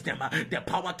address them, the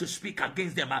power to speak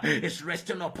against them is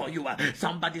resting upon you.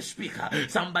 Somebody speak,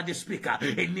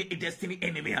 any destiny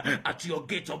enemy at your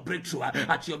gate of breakthrough,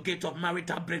 at your gate of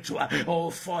marital breakthrough,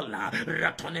 oh, fall.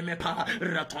 Ratonemepa,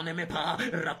 ratonemepa,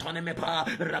 ratonemepa,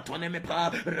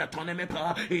 ratonemepa,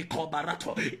 ratonemepa,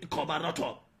 ikobarato,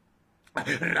 ikobarato.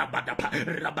 Rabadapa,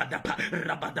 rabadapa,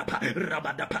 rabadapa,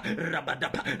 rabadapa, rabadapa,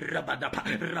 rabadapa, rabadapa,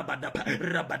 rabadapa,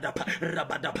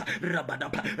 rabadapa,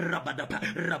 rabadapa, rabadapa,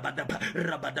 rabadapa,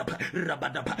 rabadapa,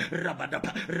 rabadapa,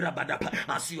 rabadapa, rabadapa.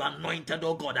 As you anointed,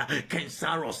 oh God,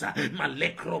 Kensaros,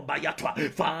 Malekro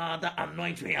Bayatwa, Father,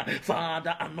 anoint me,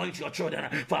 Father, anoint your children,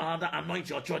 Father, anoint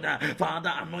your children,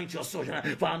 Father, anoint your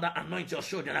children, Father, anoint your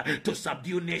children to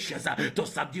subdue nations, to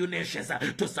subdue nations,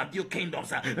 to subdue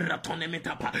kingdoms.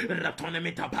 Ratonemetapa, ratonemetapa,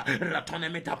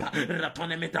 ratonemetapa,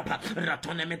 ratonemetapa,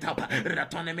 ratonemetapa,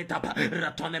 ratonemetapa,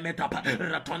 ratonemetapa,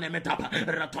 ratonemetapa,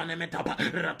 ratonemetapa,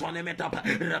 ratonemetapa,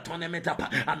 ratonemetapa.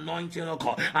 Anoint your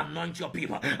God, anoint your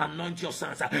people, anoint your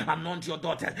sons, anoint your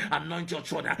daughters, anoint your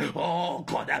children, oh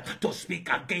God, to speak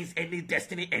against any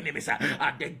destiny enemies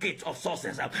at the gate of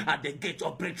sources, at the gate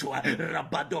of breakthrough.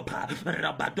 Rabadopa,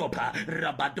 rabadopa,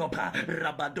 rabadopa,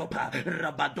 rabadopa,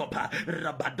 rabadopa,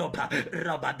 rabadopa,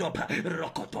 rabadopa,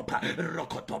 rokotopa,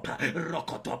 rokotopa,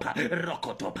 rokotopa,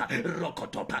 rokotopa,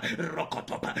 rokotopa,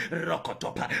 rokotopa,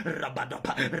 rokotopa,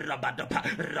 rabadopa, rabadopa,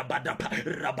 rabadapa,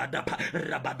 rabadapa,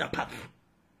 rabadapa.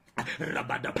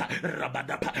 Rabadapa,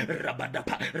 rabadapa,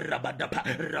 rabadapa, rabadapa,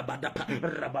 rabadapa,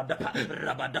 rabadapa,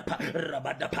 rabadapa,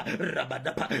 rabadapa,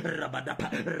 rabadapa, rabadapa,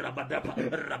 rabadapa,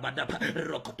 rabadapa,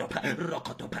 rokotopa,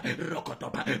 rokotopa,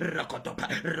 rokotopa, rokotopa,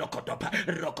 rokotopa,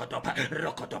 rokotopa,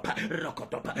 rokotopa,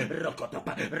 rokotopa,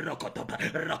 rokotopa, rokotopa,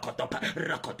 rokotopa,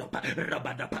 rokotopa,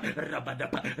 rabadapa,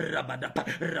 rabadapa, rabadapa,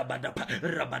 rabadapa,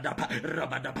 rabadapa,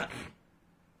 rabadapa.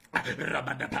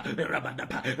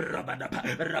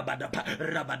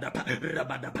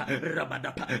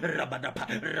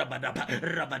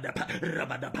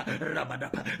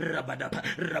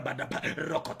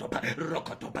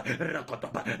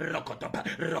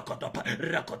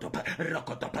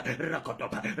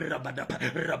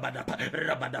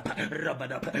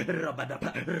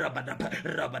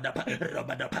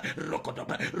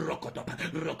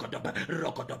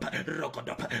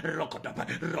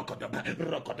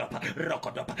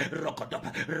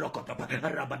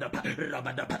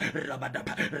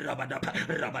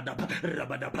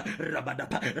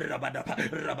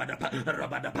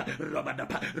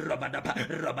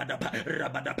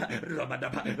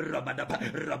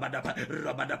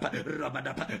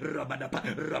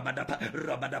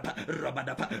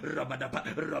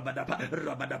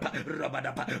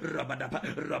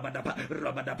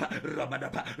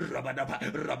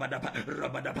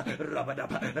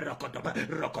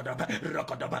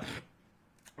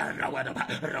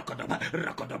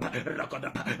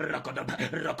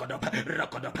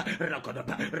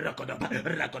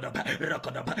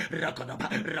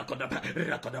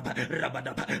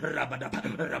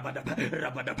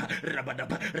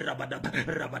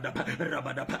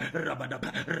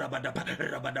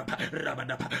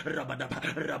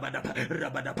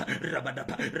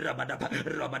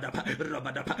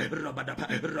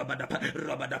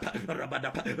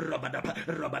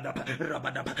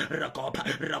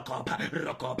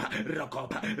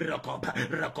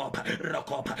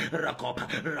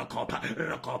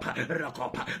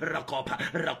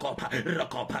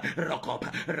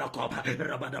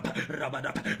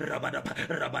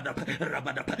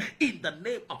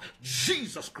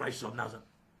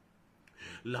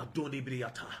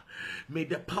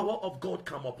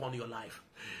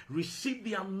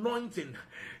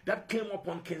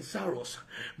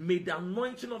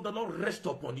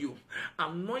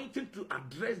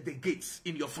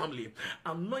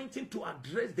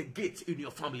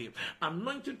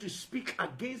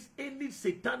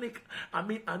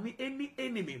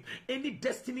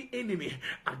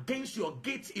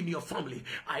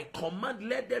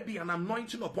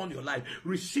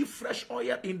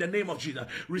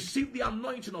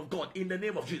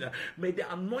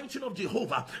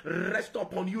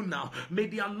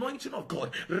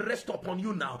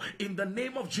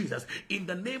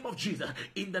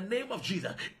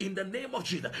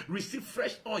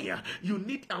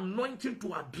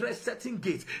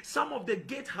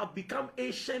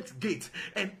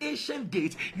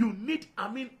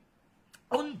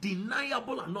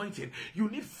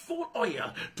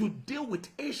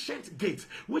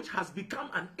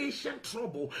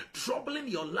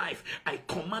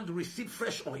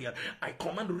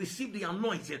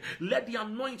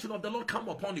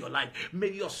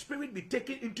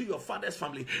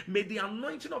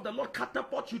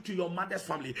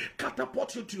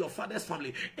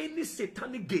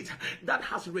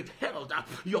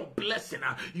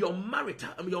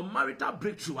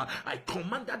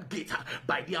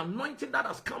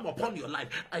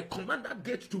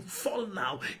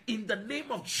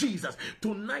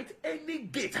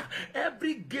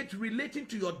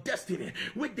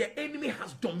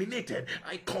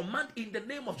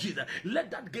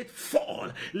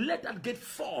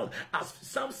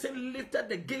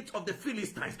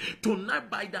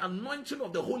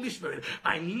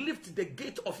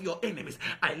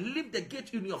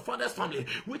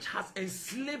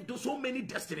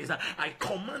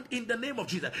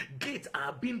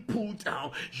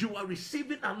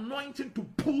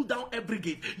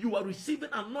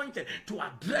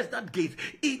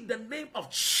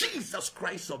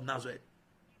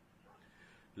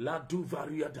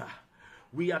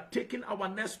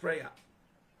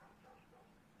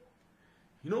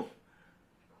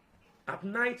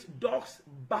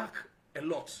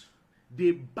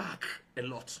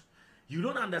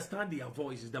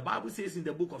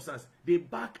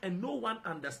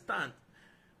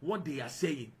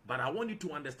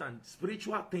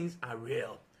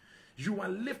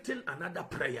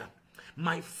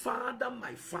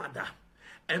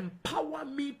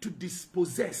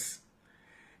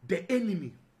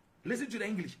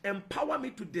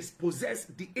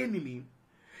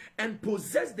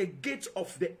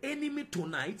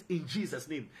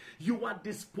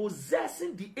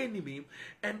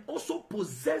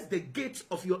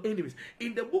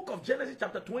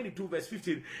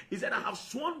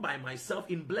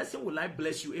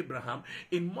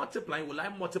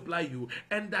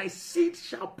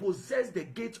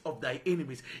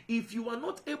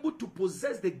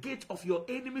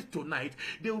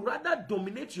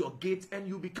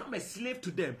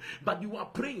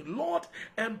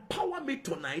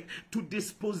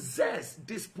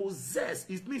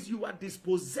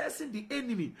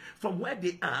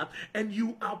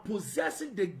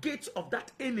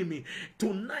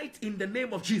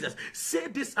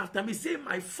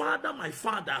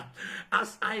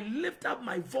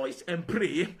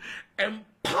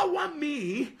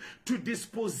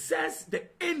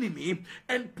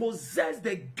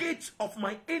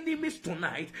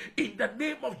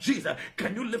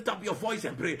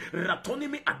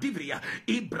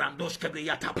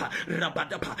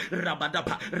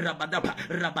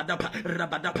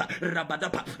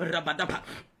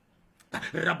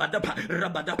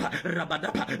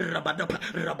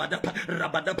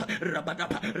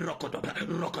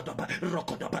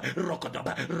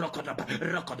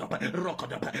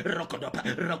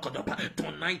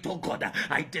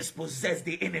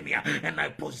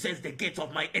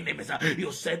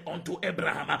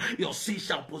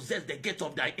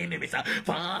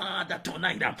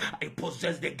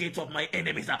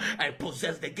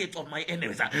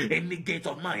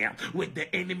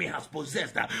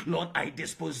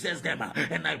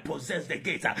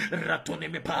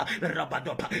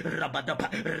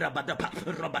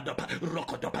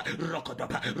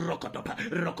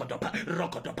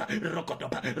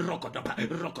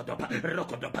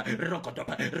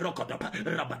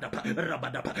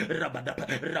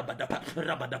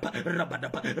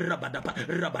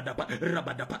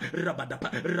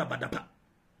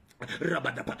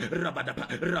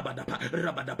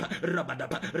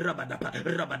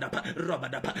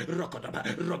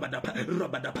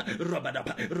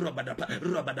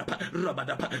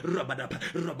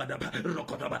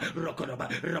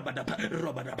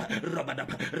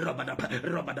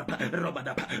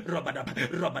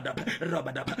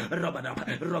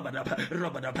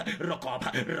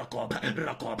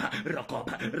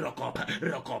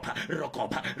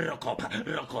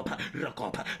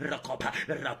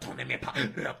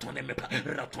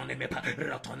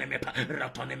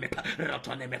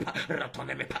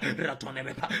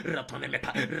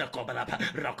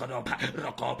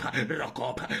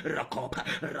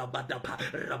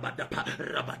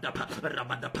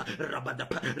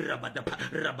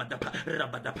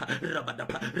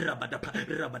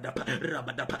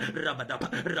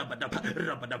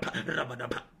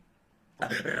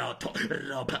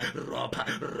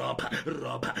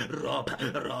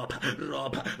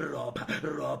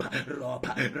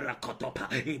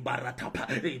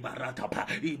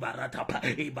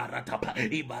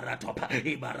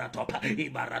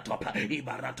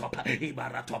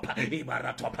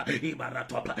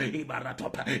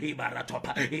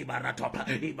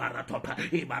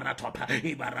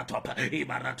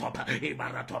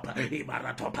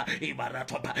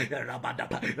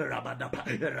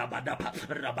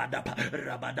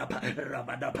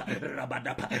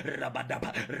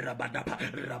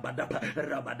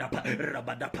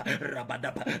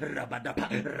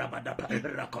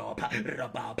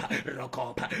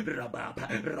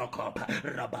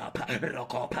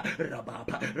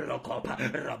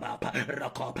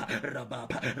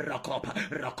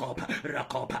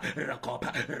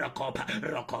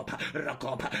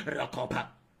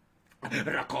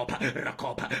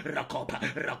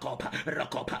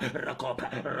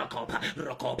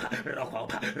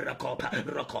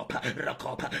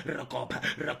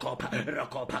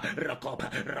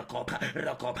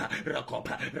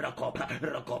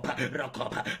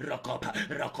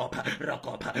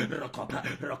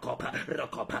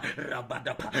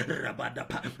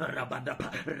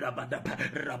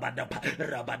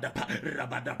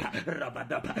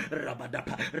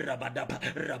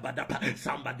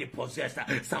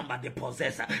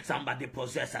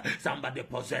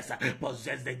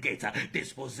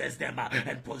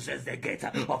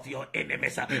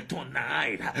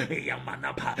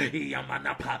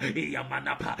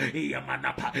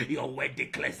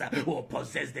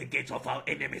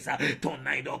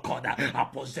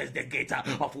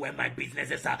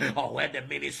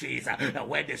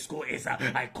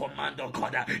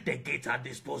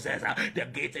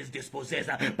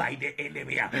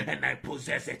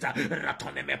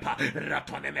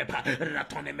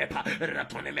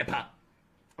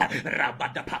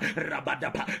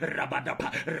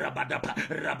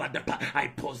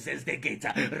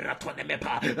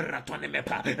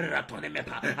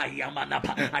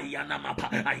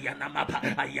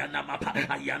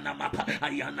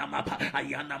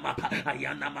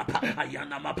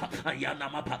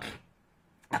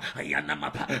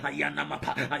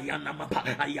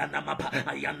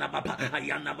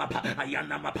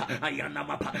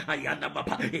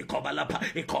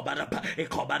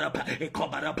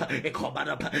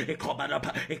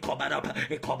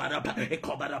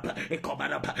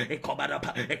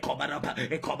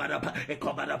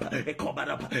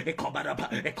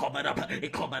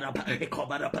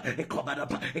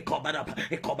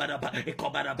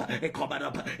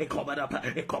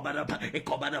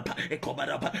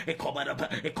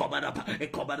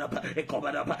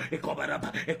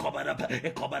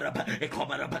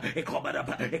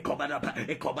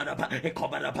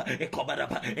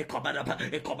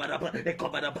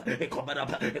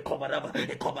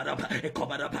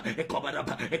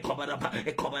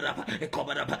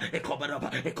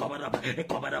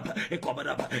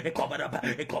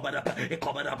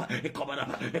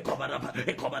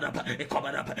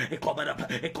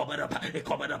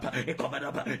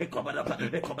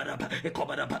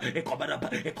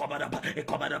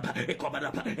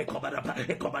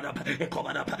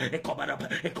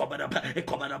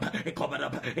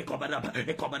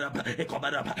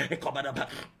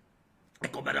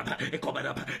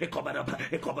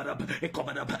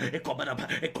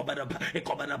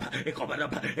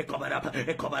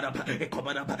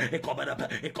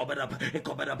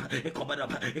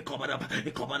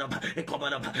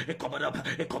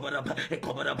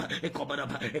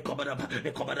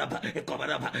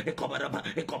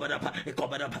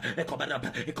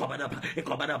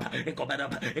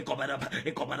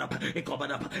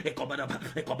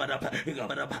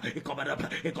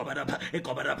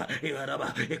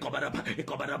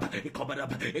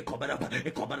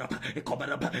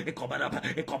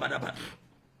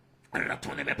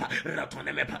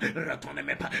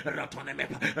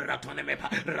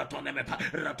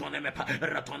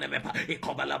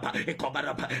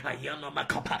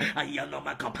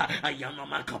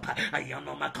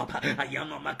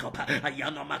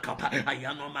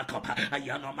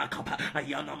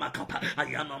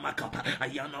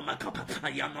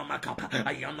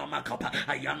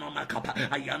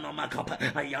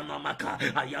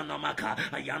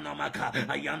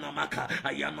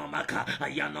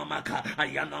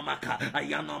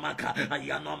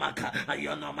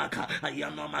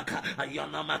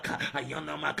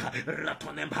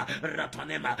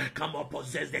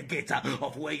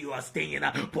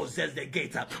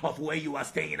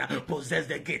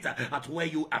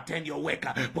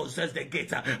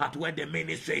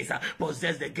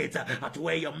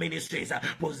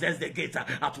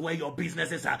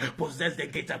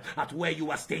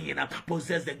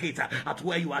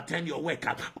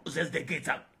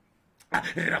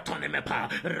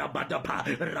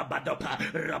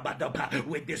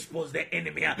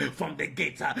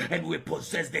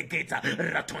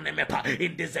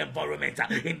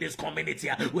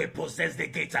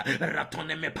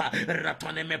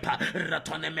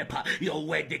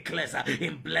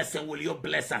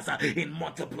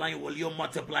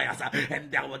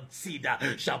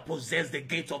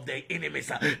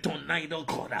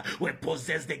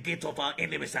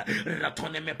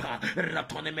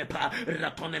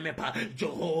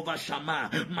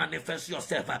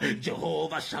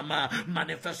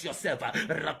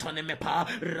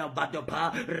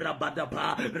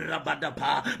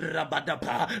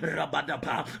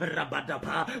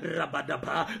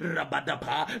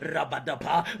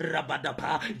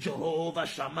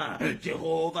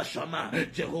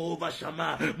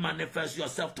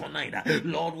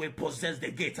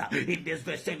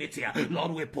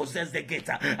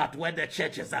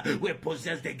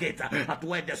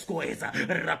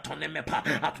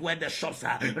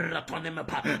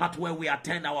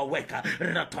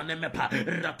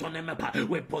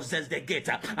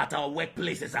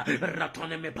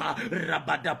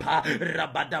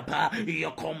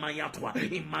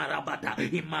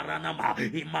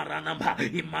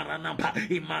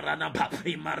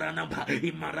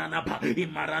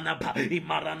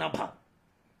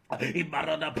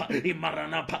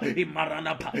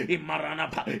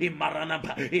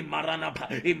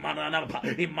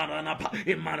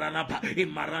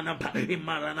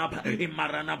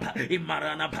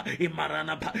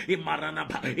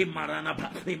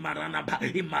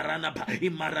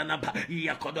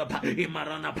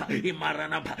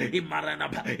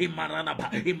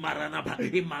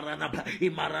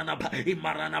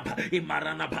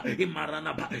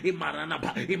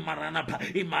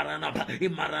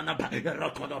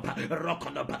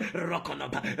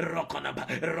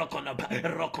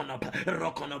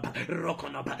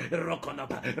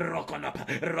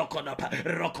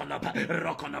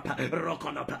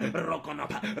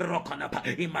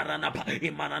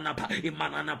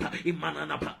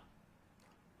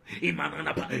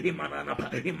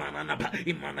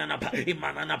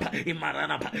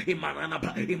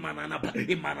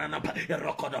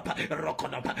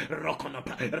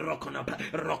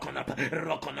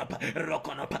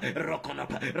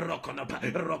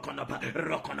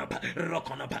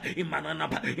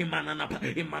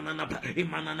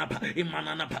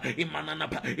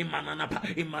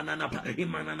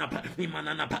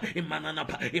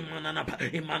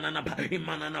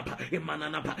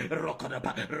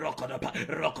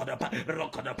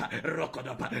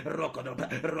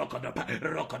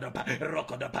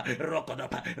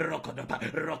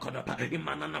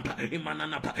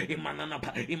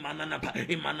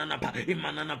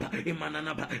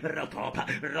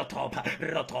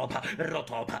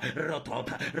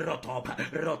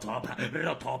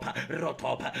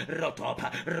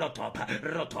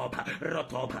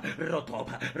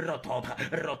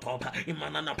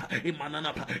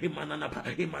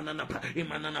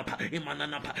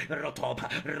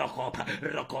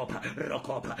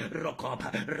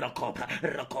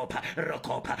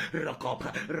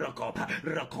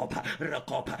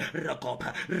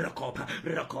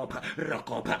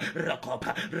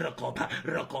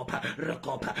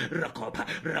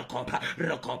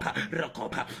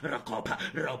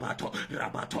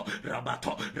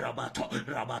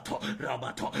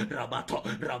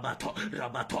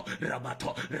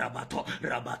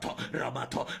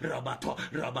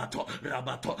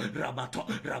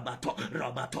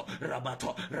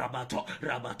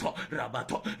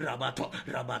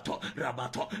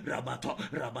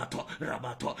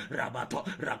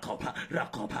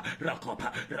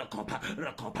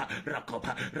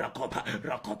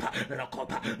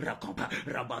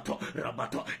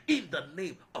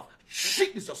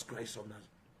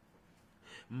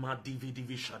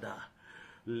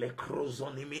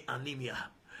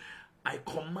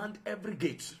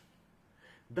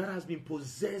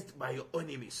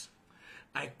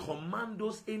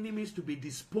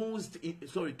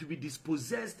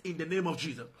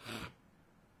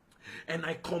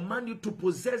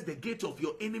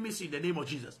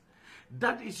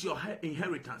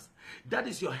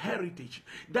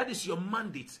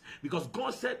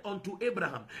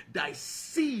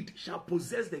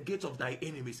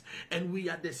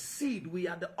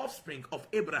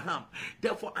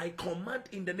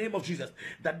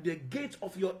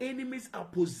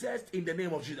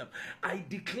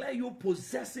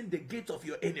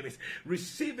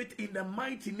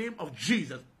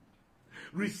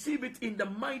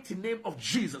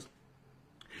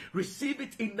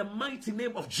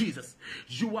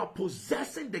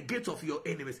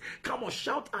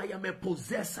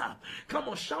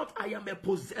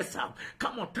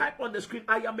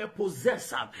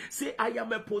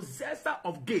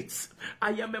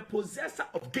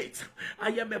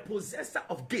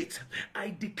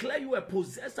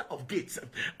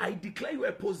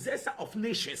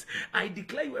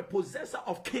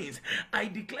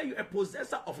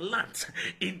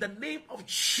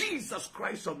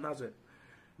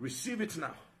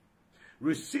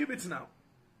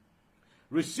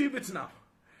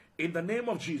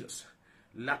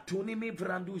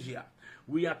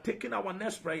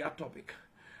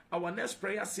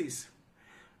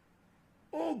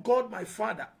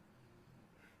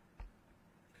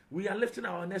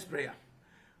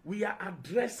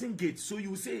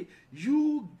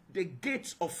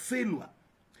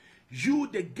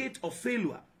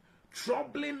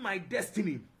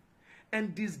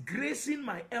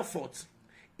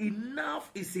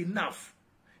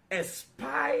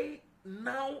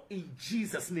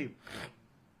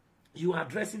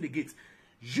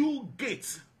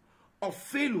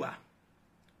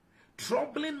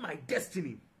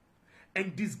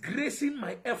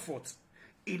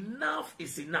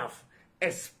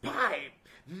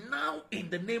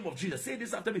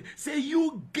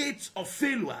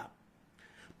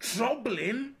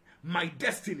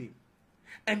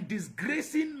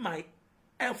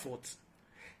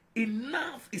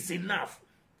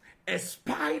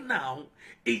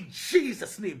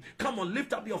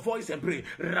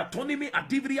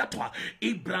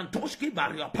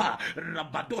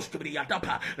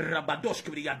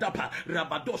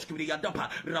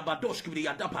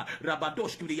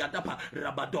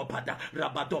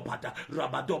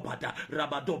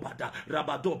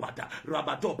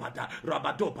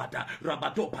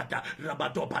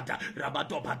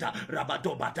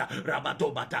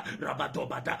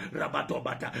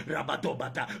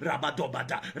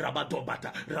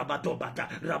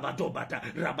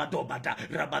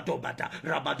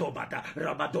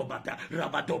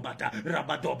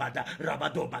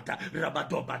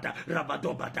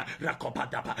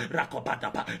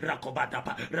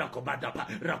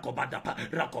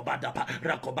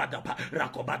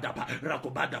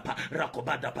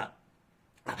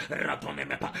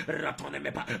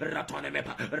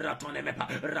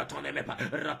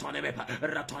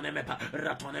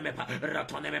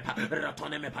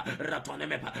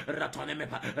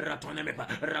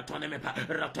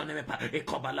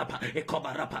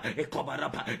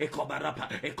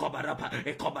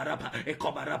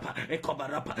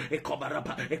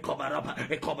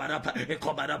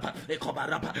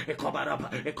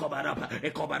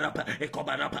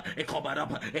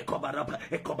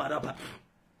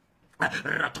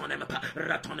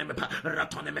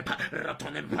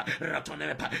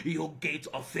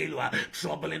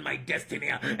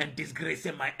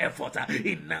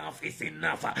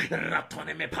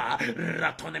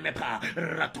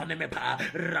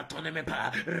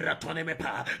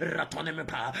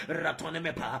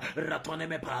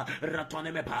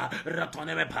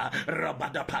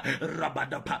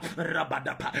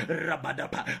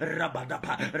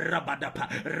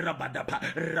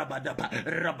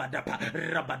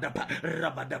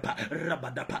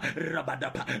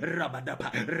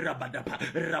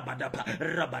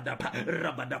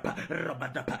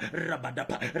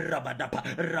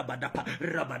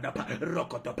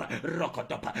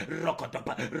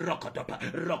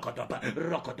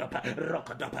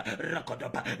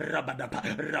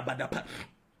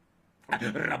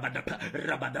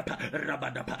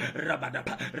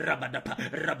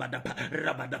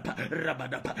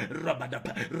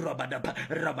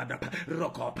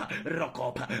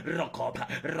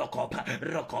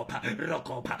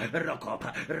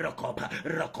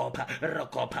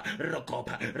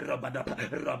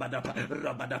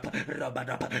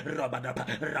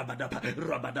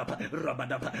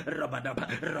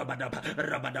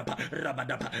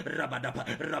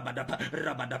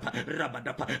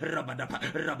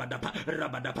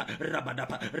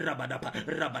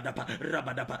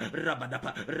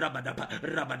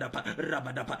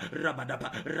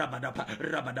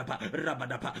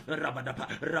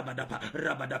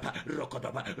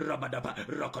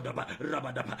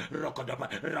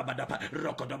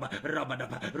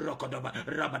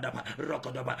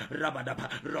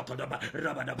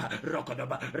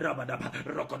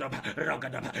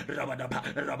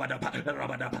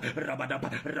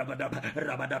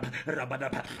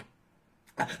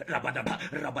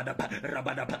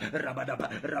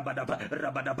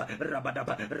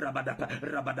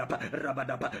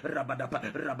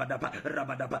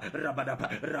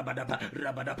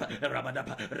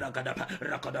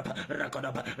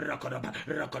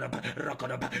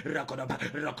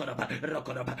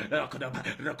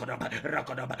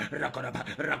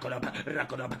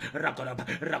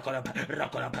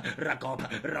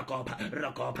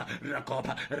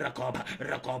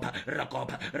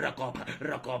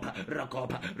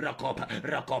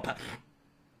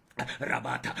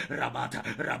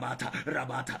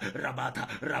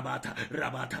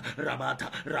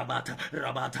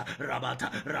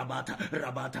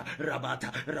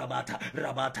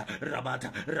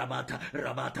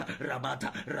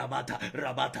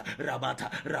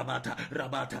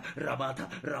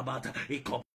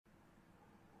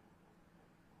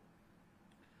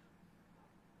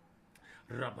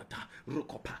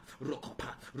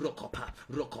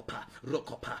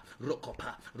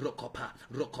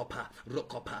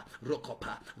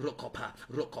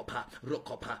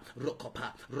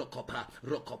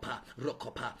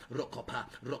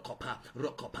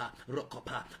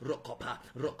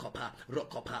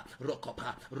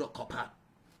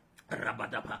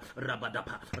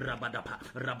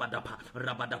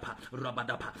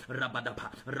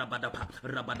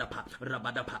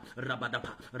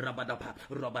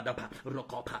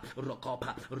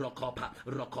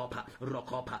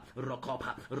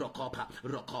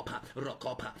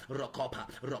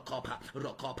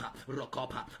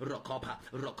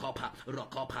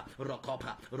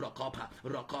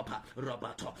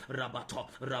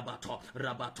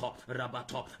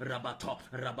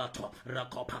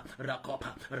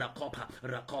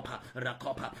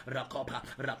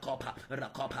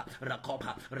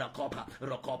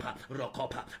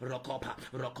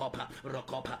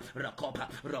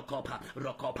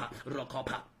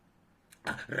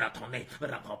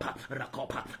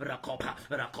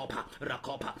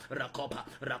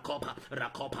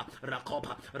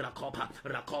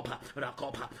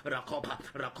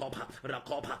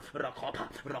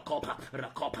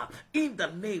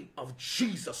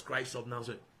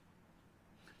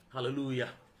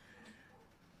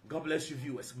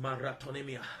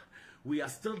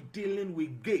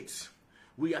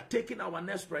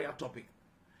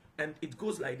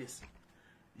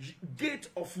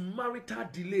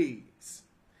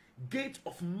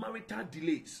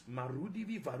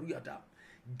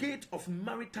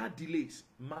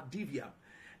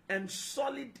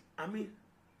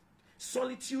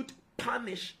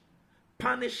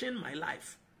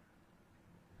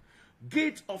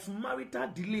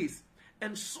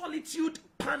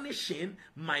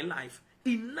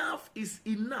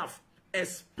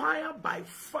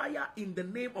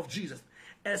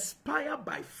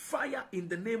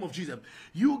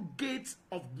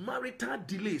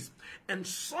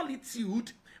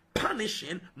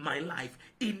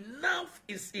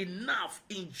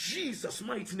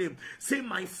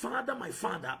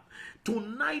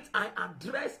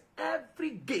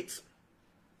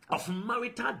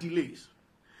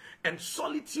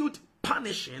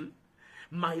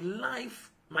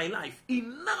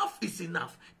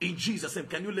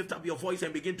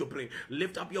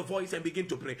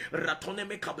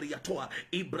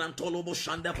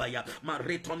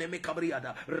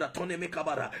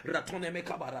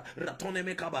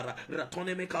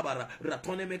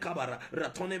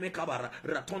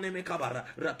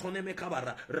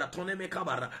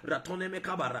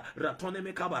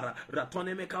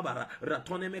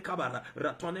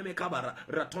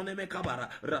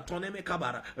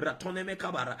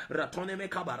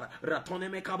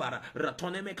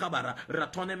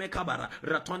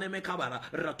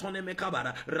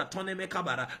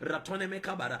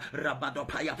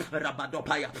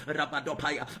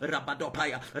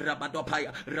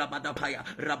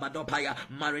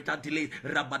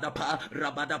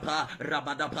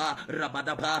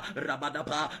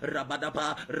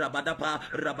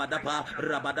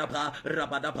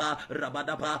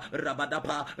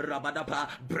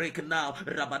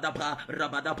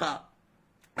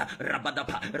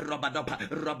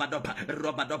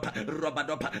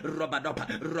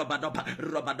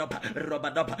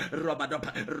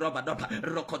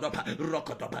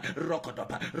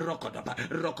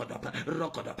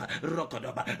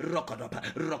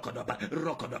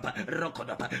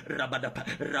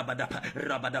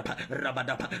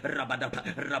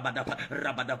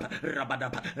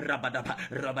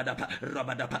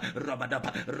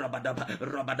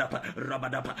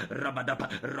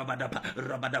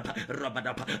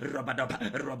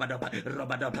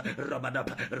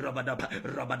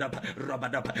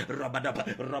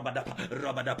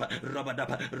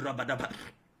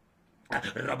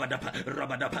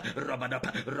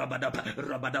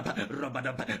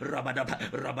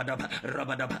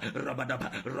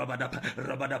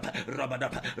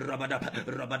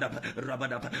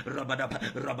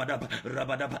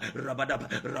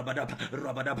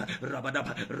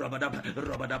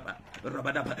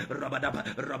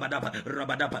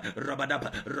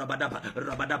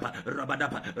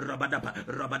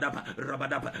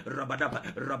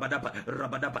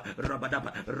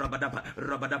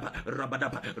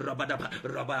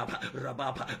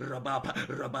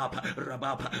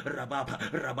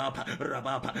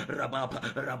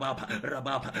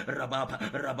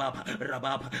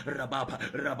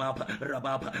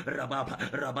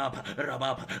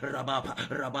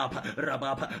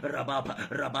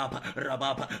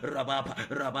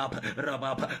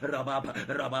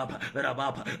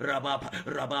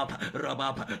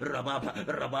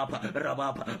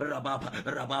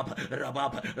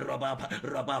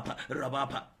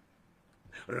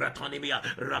 Ratonemia,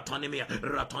 ratonemia,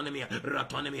 ratonemia,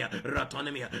 ratonemia,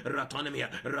 ratonemia, ratonemia,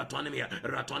 ratonemia,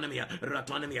 ratonemia,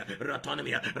 ratonemia,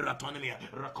 ratonemia, ratonemia,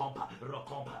 racompa,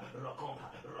 racompa,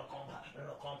 racompa, racompa,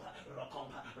 racompa,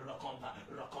 racompa, racompa,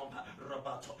 racompa,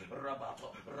 rabato,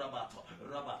 rabato, rabato,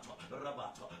 rabato,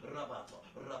 rabato, rabato,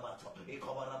 rabato,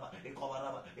 ikobaraba,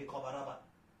 ikobaraba, ikobaraba.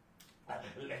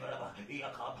 Leveraba,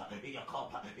 Iacopa,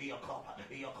 Iacopa, Iacopa,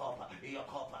 Iacopa,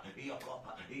 Iacopa,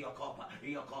 Iacopa, Iacopa,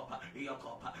 Iacopa,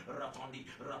 Iacopa, Ratondi,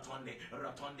 Ratondi,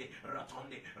 Ratondi,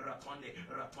 Ratondi, Ratondi,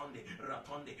 Ratondi,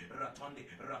 Ratondi, Ratondi,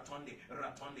 Ratondi,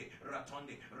 Ratondi,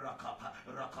 Ratondi, Rakapa,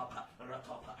 Rakapa,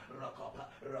 Rakapa, Rakapa,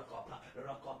 Rakapa,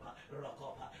 Rakapa, Rakapa,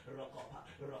 Rakapa, Rakapa,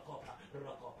 Rakapa,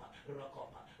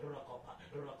 Rakapa, Rakapa,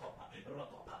 Rakapa,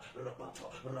 Rakapa,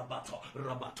 Rabato, Rabato,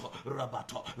 Rabato,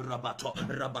 Rabato,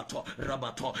 Rabato, Rabato,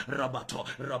 Rabato, Rabato,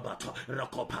 Rabato,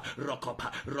 Rocopa,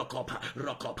 Rocopa, Rocopa,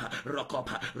 Rocopa,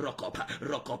 Rocopa, Rocopa,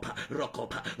 Rocopa,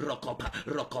 Rocopa, Rocopa,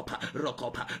 Rocopa,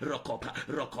 Rocopa, Rocopa,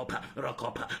 Rocopa,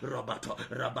 Rocopa, Rabato,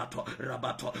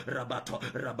 Rabato, Rabato, Rabato,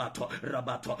 Rabato,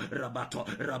 Rabato, Rabato,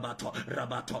 Rabato,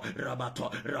 Rabato, Rabato,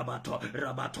 Rabato,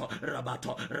 Rabato,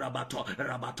 Rabato, Rabato,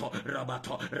 Rabato,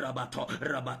 Rabato, Rabato,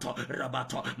 Rabato,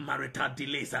 Rabato, marital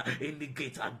delays in the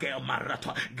gate of girl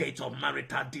marato, gate of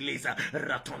marital delays,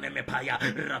 Ratoneme paya,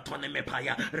 Ratoneme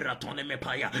paya, Ratoneme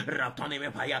paya,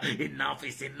 Ratoneme paya. Enough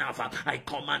is enough. I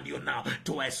command you now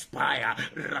to expire.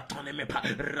 Ratoneme pa,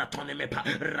 Ratoneme pa,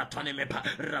 Ratoneme pa,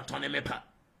 Ratoneme pa.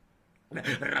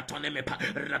 Ratonemepa,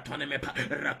 ratonemepa,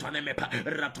 ratonemepa,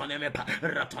 ratonemepa,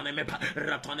 ratonemepa,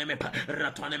 ratonemepa,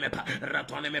 ratonemepa,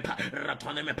 ratonemepa,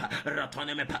 ratonemepa,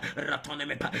 ratonemepa,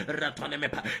 ratonemepa,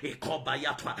 ratonemepa,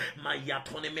 ikobayatwa,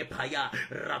 mayatonемepaya,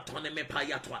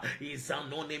 ratonemepayatwa,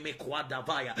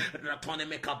 izanonemekwadavaya,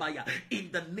 ratonemekabaya.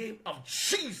 In the name of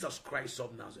Jesus Christ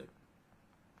of Nazareth.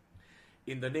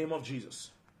 In the name of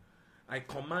Jesus. I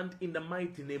command in the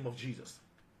mighty name of Jesus.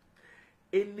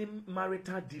 Any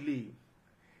marital delay,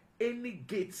 any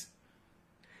gate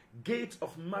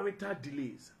of marital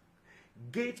delays,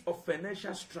 gate of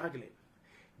financial struggling,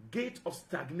 gate of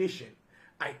stagnation,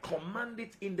 I command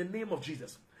it in the name of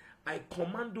Jesus. I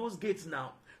command those gates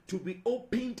now to be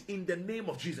opened in the name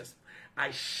of Jesus.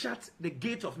 I shut the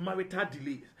gate of marital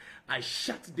delays. I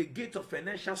shut the gate of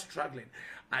financial struggling.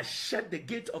 I shut the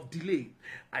gate of delay.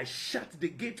 I shut the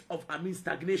gate of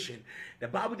stagnation. The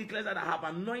Bible declares that I have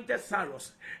anointed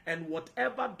Cyrus, and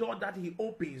whatever door that he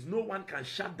opens, no one can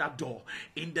shut that door.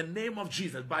 In the name of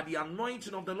Jesus, by the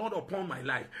anointing of the Lord upon my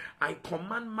life, I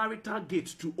command marital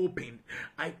gates to open.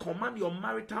 I command your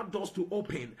marital doors to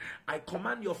open. I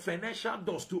command your financial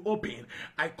doors to open.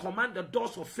 I command the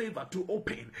doors of favor to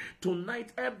open.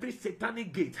 Tonight, every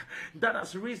satanic gate that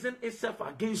has risen itself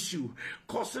against you,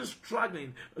 causing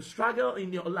struggle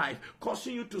in your life,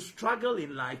 causing you to struggle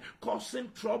in life,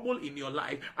 causing trouble in your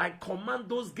life, I command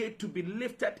those gates to be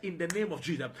lifted in the name of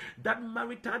Jesus. That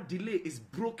marital delay is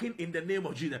broken in the name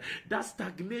of Jesus. That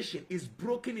stagnation is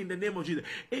broken in the name of Jesus.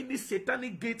 Any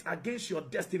satanic gate against your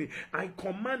destiny, I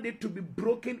command it to be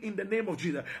broken in the name of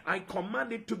Jesus. I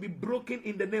command it to be broken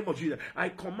in the name of Jesus. I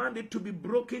command it to be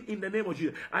broken in the name of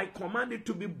Jesus. I command it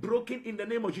to be broken in the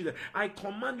name of Jesus. I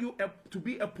command you to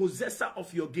be a possessor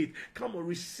of your gate. Come on,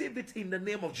 receive it in the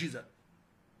name of Jesus.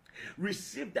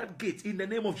 Receive that gate in the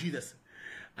name of Jesus.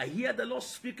 I hear the Lord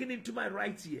speaking into my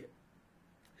right ear.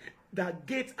 That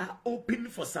gates are open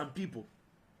for some people.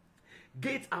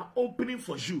 Gates are opening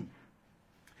for you.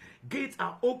 Gates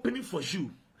are opening for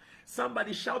you.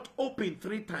 Somebody shout open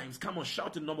 3 times. Come on,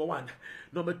 shout it. Number 1,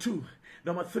 number 2,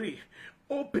 number 3.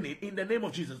 Open it in the name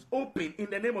of Jesus. Open in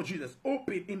the name of Jesus.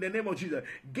 Open in the name of Jesus.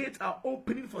 Gates are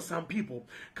opening for some people.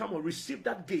 Come on, receive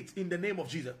that gate in the name of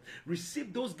Jesus.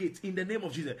 Receive those gates in the name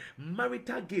of Jesus.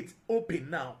 Marital gates open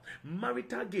now.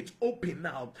 Marital gates open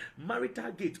now.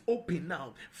 Marital gates open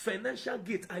now. Financial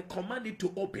gates, I command it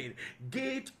to open.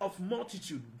 Gate of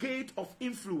multitude, gate of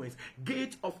influence,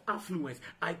 gate of affluence,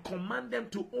 I command them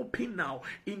to open now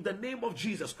in the name of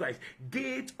Jesus Christ.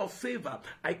 Gate of favor,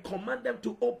 I command them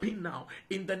to open now.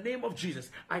 In the name of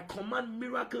Jesus, I command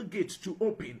miracle gates to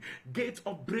open. Gate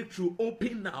of breakthrough,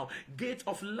 open now. Gate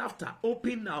of laughter,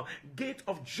 open now. Gate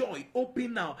of joy,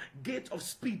 open now. Gate of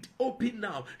speed, open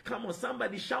now. Come on,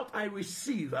 somebody shout, I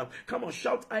receive. Come on,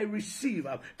 shout, I receive.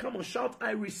 Come on, shout,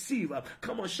 I receive.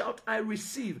 Come on, shout, I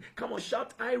receive. Come on,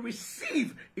 shout, I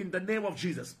receive. In the name of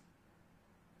Jesus.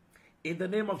 In the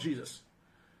name of Jesus.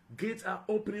 Gates are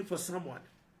opening for someone.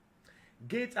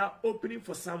 Gates are opening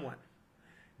for someone.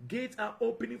 Gates are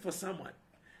opening for someone.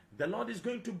 The Lord is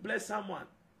going to bless someone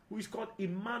who is called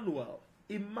Emmanuel.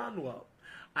 Emmanuel.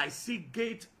 I see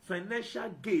financial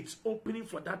gates opening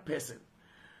for that person.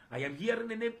 I am hearing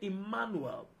the name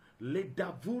Emmanuel. Le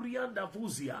Davurian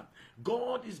Davuzia.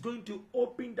 God is going to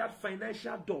open that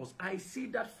financial doors. I see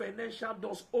that financial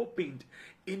doors opened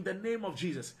in the name of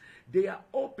Jesus. They are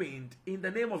opened in the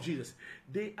name of Jesus.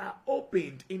 They are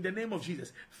opened in the name of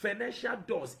Jesus. Financial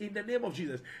doors in the name of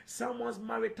Jesus. Someone's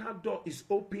marital door is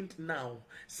opened now.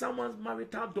 Someone's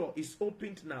marital door is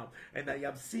opened now. And I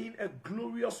am seeing a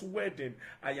glorious wedding.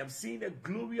 I am seeing a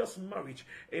glorious marriage.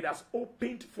 It has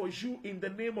opened for you in the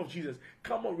name of Jesus.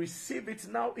 Come on, receive it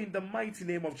now in the mighty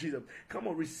name of Jesus. Come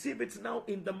on, receive it now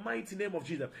in the mighty name of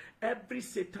Jesus. Every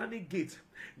satanic gate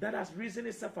that has risen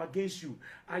itself against you,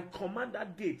 I command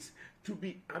that gate to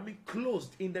be,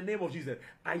 closed in the name of Jesus.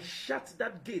 I shut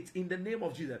that gate in the name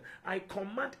of Jesus. I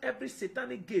command every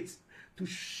satanic gate to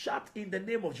shut in the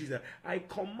name of Jesus. I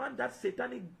command that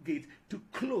satanic gate to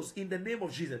close in the name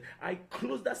of Jesus. I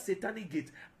close that satanic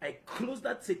gate. I close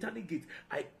that satanic gate.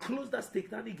 I close that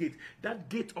satanic gate. That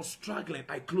gate of struggling,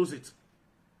 I close it.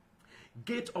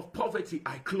 Gate of poverty,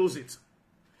 I close it.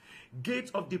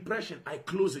 Gate of depression, I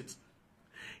close it.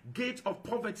 Gate of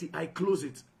poverty, I close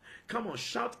it. Come on,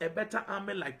 shout a better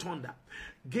amen like thunder.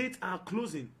 Gates are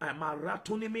closing.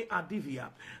 Maratonime adivia.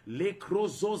 Le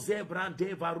krozo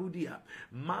zebrande varudia.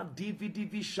 Ma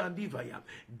dividivi shandivaya.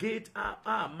 Gate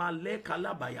male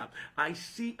kalabaya. I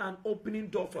see an opening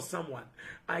door for someone.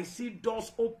 I see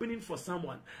doors opening for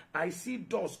someone. I see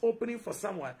doors opening for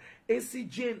someone. AC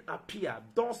Jane appear.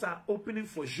 Doors are opening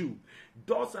for you.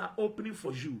 Doors are opening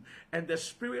for you. And the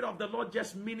Spirit of the Lord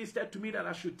just ministered to me that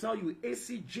I should tell you,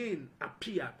 AC Jane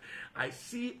appear. I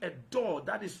see a door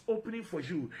that is opening for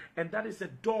you, and that is a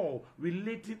door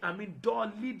relating,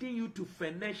 door leading you to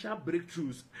financial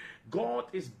breakthroughs. God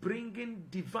is bringing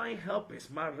divine helpers.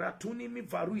 Maratunimi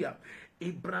varuya,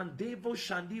 Ibrandevo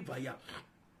shandivaya.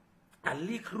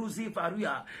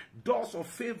 Varia. Doors of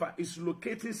favor is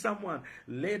locating someone.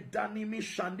 Le Danimi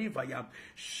Shandivaya.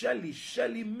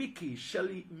 Shelly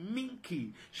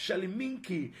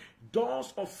Minky.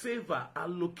 Doors of favor are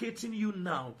locating you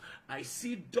now. I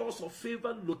see doors of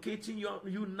favor locating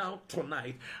you now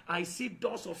tonight. I see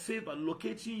doors of favor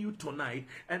locating you tonight.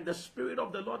 And the Spirit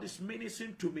of the Lord is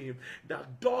ministering to me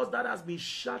that doors that has been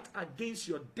shut against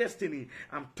your destiny.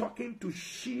 I'm talking to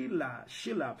Sheila.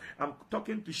 I'm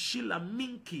talking to Sheila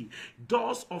Minky.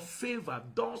 Doors of favor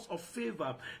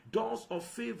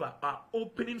are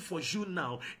opening for you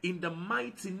now in the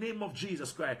mighty name of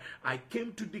Jesus Christ. I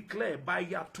came to declare by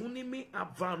Yatunimi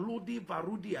Avarudi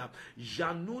Varudia,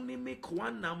 Janunimi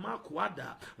Kwanama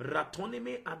Kwada,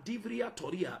 Ratonimi Adivria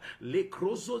Toria, Le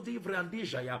Crozo di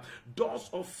Vrandijaya. Doors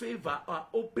of favor are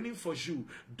opening for you.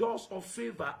 Doors of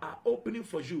favor are opening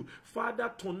for you. Father,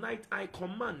 tonight I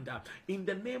command in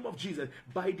the name of Jesus,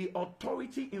 by the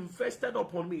authority invested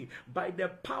upon me, by the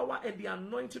power and the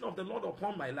anointing of the Lord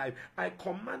upon my life, I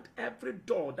command every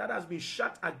door that has been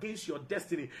shut against your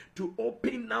destiny to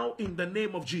open now in the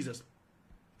name of Jesus.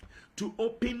 To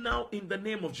open now in the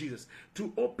name of Jesus.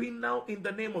 To open now in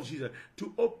the name of Jesus.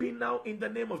 To open now in the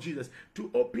name of Jesus.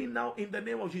 To open now in the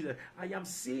name of Jesus. I am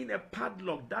seeing a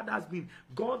padlock that has been,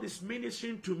 God is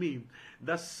ministering to me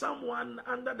that someone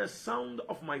under the sound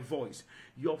of my voice,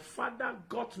 your father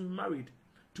got married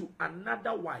to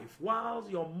another wife while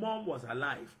your mom was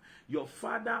alive. Your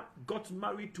father got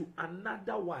married to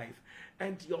another wife,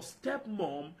 and your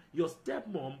stepmom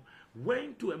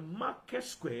went to a market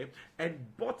square and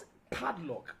bought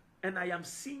padlock. And I am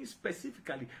seeing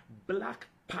specifically black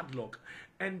padlock.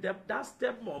 And that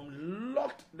stepmom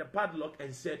locked the padlock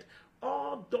and said,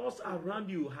 all doors around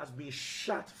you has been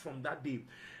shut from that day.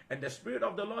 And the Spirit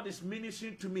of the Lord is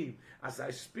ministering to me as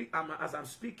I speak. As I'm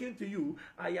speaking to you,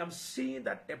 I am seeing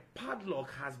that a padlock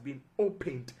has been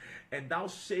opened. And thou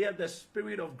sayest the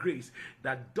Spirit of grace,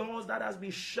 that doors that has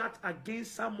been shut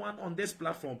against someone on this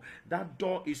platform, that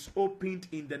door is opened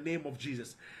in the name of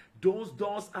Jesus. Those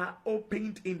doors are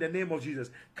opened in the name of Jesus.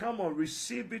 Come on,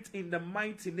 receive it in the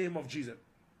mighty name of Jesus.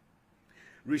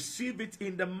 Receive it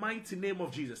in the mighty name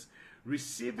of Jesus.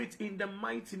 Receive it in the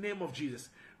mighty name of Jesus.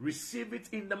 Receive it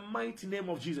in the mighty name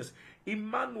of Jesus.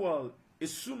 Emmanuel,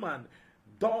 Isuman,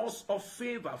 doors of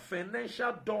favor,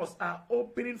 financial doors are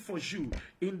opening for you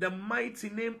in the mighty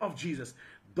name of Jesus.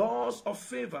 Doors of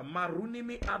favor,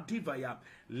 Marunimi Adivaya,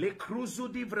 Le Cruzu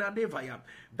Divranevaya.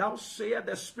 Thou sayest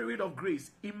the Spirit of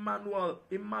grace, Emmanuel,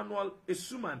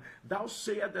 Isuman, thou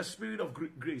sayest the Spirit of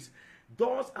grace.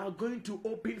 Doors are going to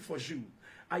open for you.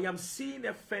 I am seeing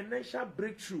a financial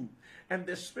breakthrough, And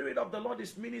the Spirit of the Lord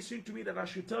is ministering to me that I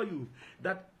should tell you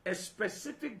that a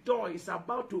specific door is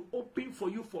about to open for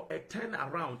you for a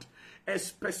turnaround. A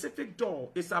specific door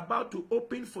is about to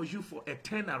open for you for a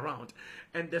turnaround.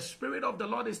 And the Spirit of the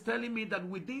Lord is telling me that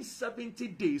within 70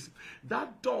 days,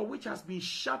 that door which has been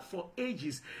shut for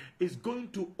ages is going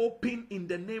to open in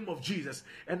the name of Jesus.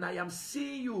 And I am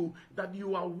seeing you that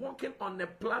you are walking on a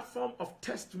platform of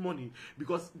testimony,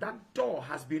 because that door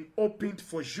has been opened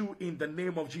for you in the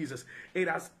name of Jesus. It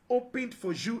has opened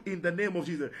for you in the name of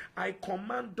Jesus. I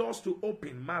command doors to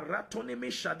open. Maratonimi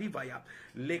shadivaya,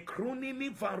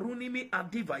 lekrunimi varunimi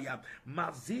adivaya,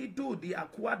 mazidu di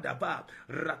aquadaba,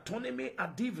 ratonimi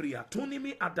adivria,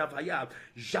 tunimi adavaya,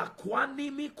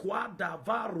 jakwanimi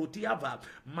quadava rutiava,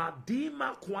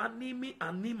 madima kwanimi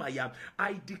animaya.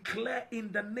 I declare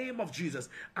in the name of Jesus,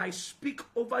 I speak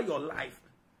over your life.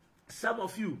 Some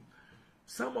of you,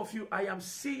 I am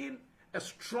seeing a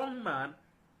strong man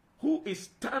who is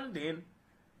standing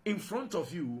in front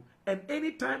of you, and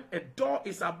anytime a door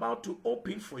is about to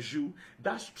open for you,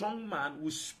 that strong man will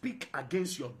speak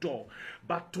against your door.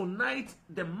 But tonight,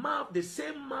 the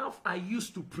same mouth I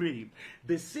used to pray,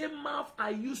 the same mouth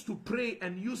I used to pray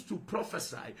and used to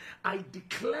prophesy, I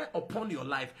declare upon your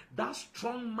life, that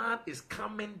strong man is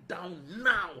coming down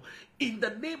now in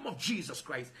the name of Jesus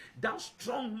Christ. That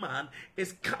strong man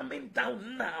is coming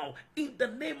down now in the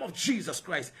name of Jesus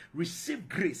Christ. Receive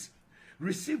grace.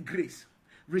 Receive grace.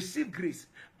 Receive grace.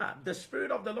 The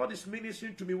Spirit of the Lord is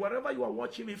ministering to me. Wherever you are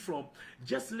watching me from,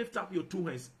 just lift up your two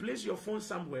hands. Place your phone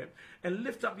somewhere and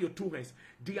lift up your two hands.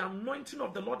 The anointing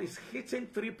of the Lord is hitting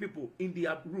 3 people in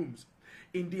their rooms,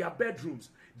 in their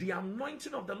bedrooms. The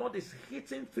anointing of the Lord is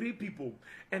hitting 3 people,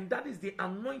 and that is the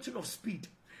anointing of speed.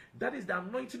 That is the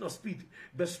anointing of speed.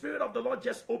 The Spirit of the Lord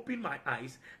just opened my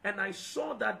eyes, and I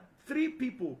saw that 3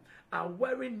 people are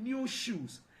wearing new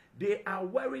shoes. They are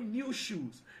wearing new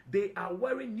shoes. They are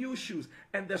wearing new shoes.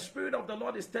 And the Spirit of the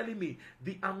Lord is telling me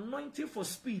the anointing for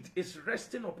speed is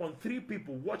resting upon 3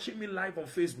 people watching me live on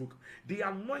Facebook. The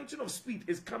anointing of speed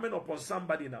is coming upon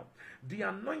somebody now. The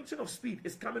anointing of speed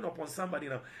is coming upon somebody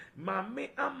now. Mame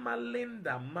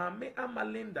Amalinda.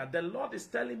 The Lord is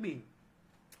telling me,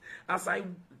 as I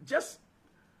just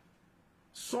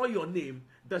saw your name,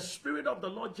 the Spirit of the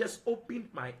Lord just opened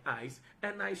my eyes,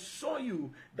 and I saw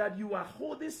you that you are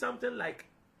holding something like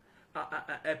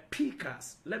a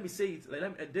pickaxe. Let me say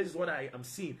it. This is what I am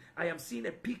seeing. I am seeing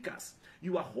a pickaxe.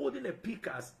 You are holding a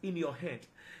pickaxe in your hand,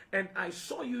 and I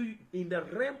saw you in the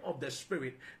realm of the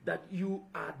Spirit that you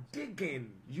are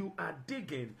digging. You are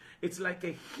digging. It's like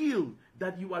a hill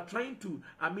that you are trying to.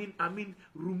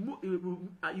 Remove.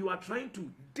 You are trying to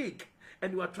dig.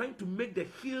 And you are trying to make the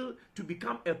hill to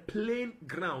become a plain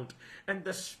ground. And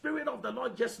the Spirit of the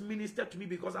Lord just ministered to me,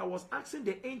 because I was asking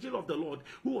the angel of the Lord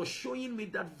who was showing me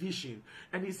that vision.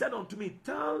 And he said unto me,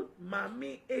 tell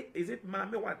Mami, is it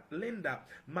Mami what? Linda.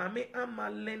 Mami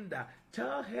Ama Linda.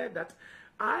 Tell her that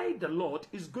I, the Lord,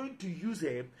 is going to use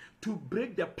her to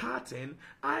break the pattern.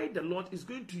 I, the Lord, is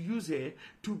going to use her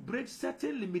to break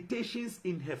certain limitations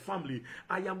in her family.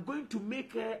 I am going to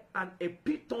make her an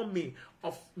epitome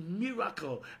of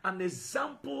miracle, an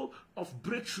example of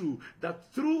breakthrough,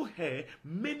 that through her,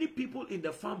 many people in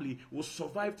the family will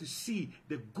survive to see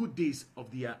the good days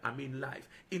of their life.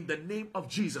 In the name of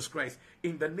Jesus Christ.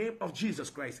 In the name of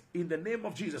Jesus Christ. In the name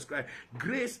of Jesus Christ.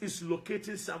 Grace is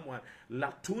locating someone.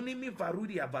 Latunimi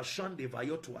varudia vashande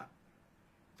vayotua.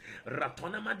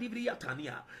 Ratonama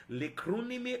divriatania,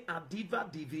 lekronime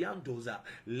adiva diviandoza,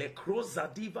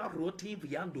 lekroza diva roti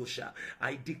viandosha.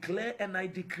 I declare and I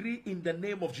decree in the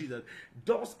name of Jesus,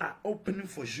 doors are opening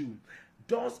for you.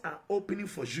 Doors are opening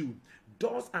for you.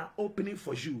 Doors are opening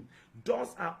for you.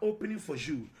 Doors are opening for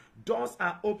you. Doors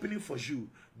are opening for you.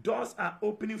 Doors are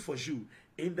opening for you.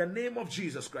 In the name of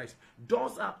Jesus Christ,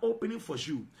 doors are opening for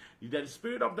you. The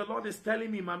Spirit of the Lord is telling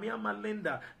me, Mamia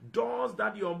Malinda, doors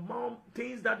that your mom,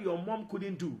 things that your mom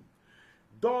couldn't do,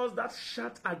 doors that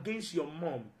shut against your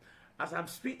mom. As I'm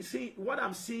seeing, what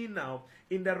I'm seeing now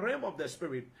in the realm of the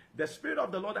Spirit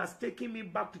of the Lord has taken me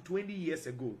back to 20 years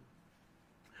ago.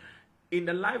 In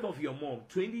the life of your mom,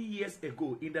 20 years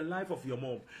ago, in the life of your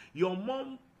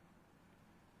mom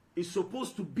is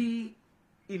supposed to be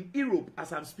in Europe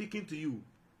as I'm speaking to you.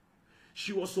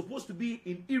 She was supposed to be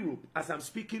in Europe as I'm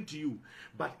speaking to you.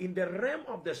 But in the realm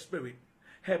of the Spirit,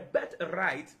 her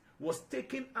birthright was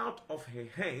taken out of her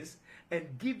hands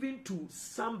and given to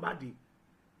somebody.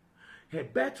 Her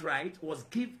birthright was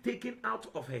taken out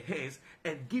of her hands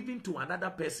and given to another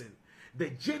person. The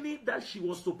journey that she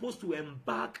was supposed to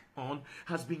embark on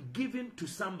has been given to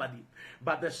somebody.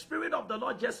 But the Spirit of the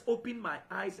Lord just opened my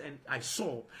eyes and I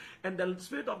saw. And the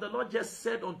Spirit of the Lord just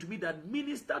said unto me that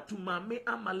minister to Mame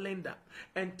Amalenda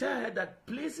and tell her that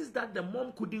places that the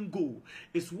mom couldn't go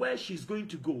is where she's going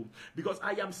to go. Because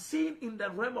I am seeing in the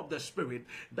realm of the Spirit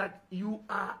that you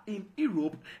are in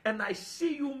Europe and I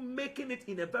see you making it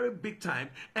in a very big time,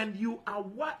 and you are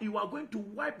going to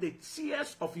wipe the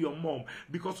tears of your mom,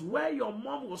 because where your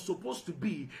mom was supposed to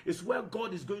be is where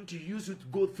God is going to use you to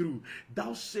go through.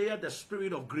 Thou sayest the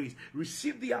Spirit of grace,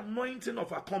 receive the anointing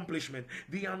of accomplishment,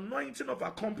 the anointing of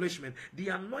accomplishment, the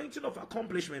anointing of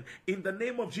accomplishment in the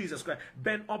name of Jesus Christ.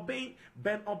 Ben Obey,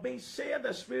 say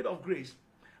the Spirit of grace,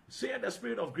 say the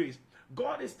Spirit of grace.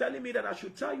 God is telling me that I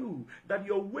should tell you that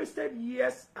your wasted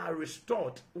years are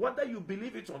restored. Whether you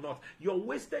believe it or not, your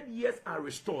wasted years are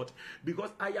restored.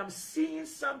 Because I am seeing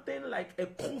something like a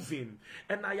coven.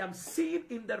 And I am seeing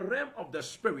in the realm of the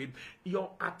Spirit,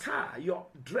 your attire, your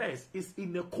dress is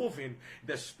in a coven.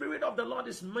 The Spirit of the Lord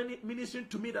is ministering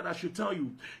to me that I should tell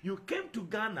you. You came to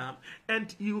Ghana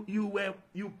and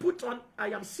you put on,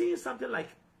 I am seeing something like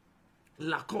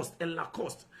Lacoste, a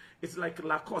Lacoste. It's like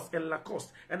Lacoste, and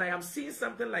Lacoste. And I am seeing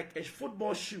something like a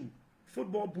football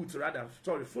boot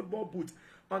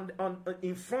on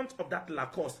in front of that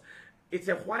Lacoste. It's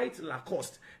a white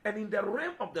Lacoste. And in the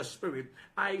realm of the Spirit,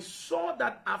 I saw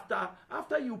that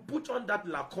after you put on that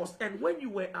Lacoste, and when you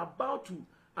were about to,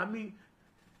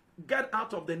 get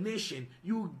out of the nation,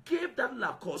 you gave that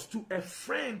Lacoste to a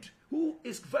friend who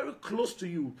is very close to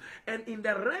you. And in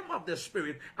the realm of the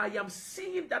Spirit, I am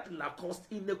seeing that Lacoste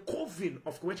in a coven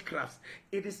of witchcrafts.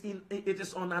 It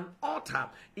is on an altar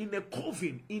in a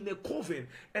coven,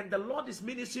 and the Lord is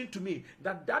ministering to me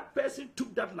that that person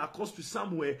took that Lacoste to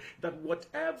somewhere, that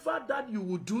whatever that you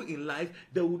would do in life,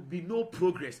 there would be no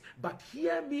progress. But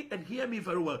hear me and hear me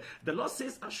very well. The Lord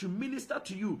says I should minister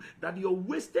to you that your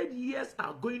wasted years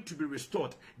are going to be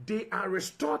restored. They are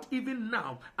restored even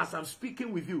now as I'm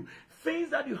speaking with you.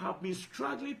 Things that you have been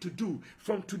struggling to do,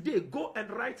 from today, go and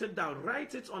write it down.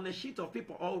 Write it on a sheet of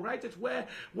paper, or write it when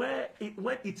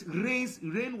it rains,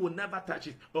 rain will never touch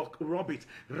it or rub it.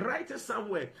 Write it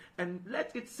somewhere and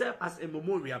let it serve as a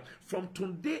memorial. From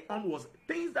today onwards,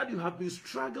 things that you have been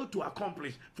struggling to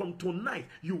accomplish, from tonight,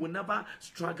 you will never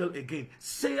struggle again.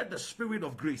 Say the Spirit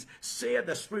of grace. Say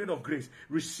the Spirit of grace.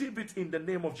 Receive it in the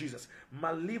name of Jesus.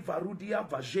 Malivarudia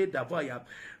Vajedavaya.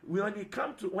 When it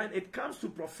comes to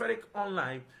prophetic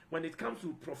online, when it comes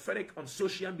to prophetic on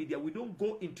social media, we don't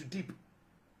go into deep.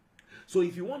 So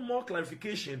if you want more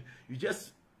clarification, you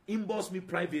just inbox me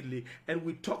privately and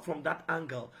we talk from that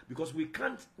angle, because we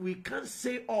can't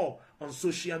say all on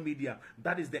social media.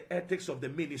 That is the ethics of the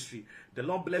ministry. The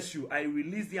Lord bless you. I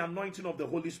release the anointing of the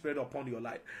Holy Spirit upon your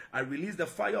life. I release the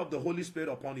fire of the Holy Spirit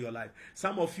upon your life.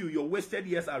 Some of you, your wasted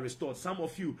years are restored. Some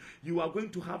of you, you are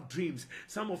going to have dreams.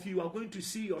 Some of you are going to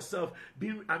see yourself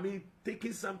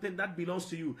taking something that belongs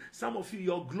to you. Some of you,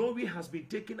 your glory has been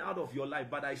taken out of your life,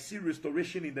 but I see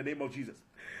restoration in the name of Jesus.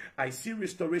 I see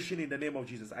restoration in the name of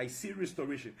Jesus. I see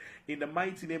restoration in the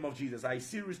mighty name of Jesus. I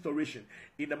see restoration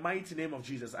in the mighty name of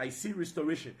Jesus. I see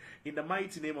restoration in the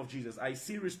mighty name of Jesus. I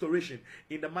see restoration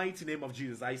in the mighty name of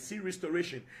Jesus. I see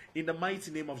restoration in the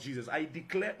mighty name of Jesus. I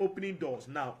declare opening doors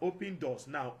now. Open doors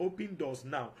now. Open doors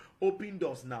now. Open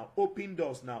doors now. Open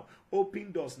doors now.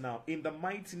 Open doors now. In the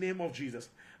mighty name of Jesus.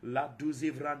 La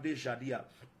douze vrande jadia.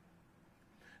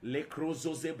 Le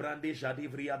crozoze brande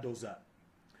jadivria doza.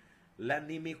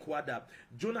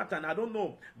 Jonathan, I don't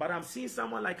know, but I'm seeing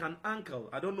someone like an uncle.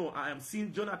 I don't know. I am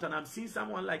seeing Jonathan. I'm seeing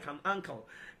someone like an uncle.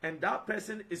 And that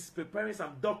person is preparing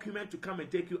some document to come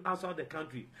and take you outside the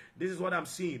country. This is what I'm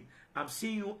seeing. I'm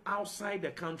seeing you outside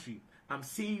the country. I'm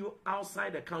seeing you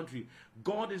outside the country.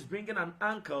 God is bringing an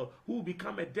uncle who will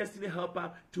become a destiny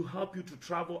helper to help you to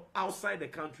travel outside the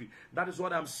country. That is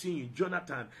what I'm seeing.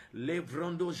 Jonathan,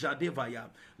 Levrondo Jadevaya,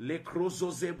 Le Crozo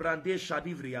Zebrande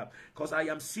Shadivria. Because I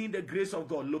am seeing the grace of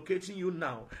God locating you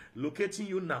now. Locating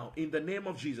you now. In the name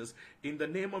of Jesus. In the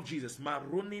name of Jesus.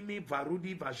 Marunimi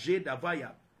Varudi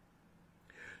Vajedavaya.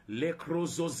 Le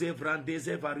Crozo Zebrande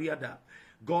Zevariada.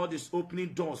 God is opening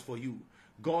doors for you.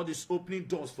 God is opening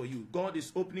doors for you. God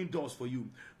is opening doors for you.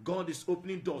 God is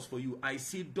opening doors for you. I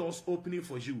see doors opening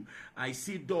for you. I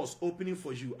see doors opening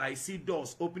for you. I see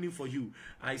doors opening for you.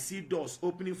 I see doors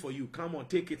opening for you. Come on,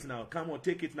 take it now. Come on,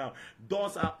 take it now.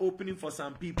 Doors are opening for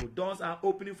some people. Doors are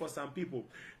opening for some people.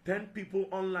 10 people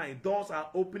online. Doors are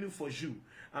opening for you.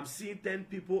 I'm seeing 10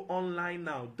 people online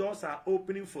now. Doors are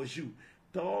opening for you.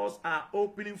 Doors are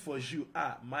opening for you.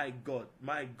 Ah, my God,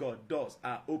 doors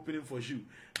are opening for you.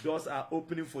 Doors are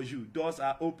opening for you. Doors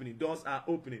are opening. Doors are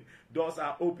opening. Doors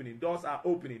are opening. Doors are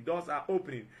opening. Doors are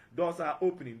opening. Doors are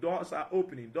opening. Doors are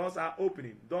opening. Doors are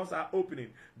opening. Doors are opening.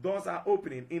 Doors are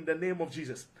opening in the name of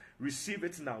Jesus. Receive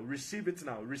it now. Receive it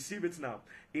now. Receive it now.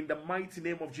 In the mighty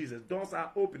name of Jesus. Doors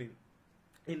are opening.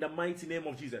 In the mighty name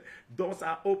of Jesus. Doors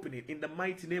are opening in the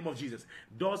mighty name of Jesus.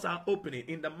 Doors are opening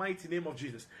in the mighty name of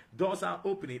Jesus. Doors are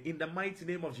opening in the mighty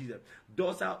name of Jesus.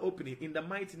 Doors are opening in the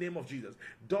mighty name of Jesus.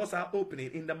 Doors are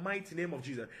opening in the mighty name of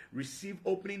Jesus. Receive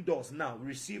opening doors now.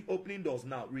 Receive opening doors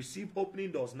now. Receive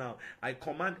opening doors now. I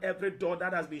command every door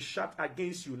that has been shut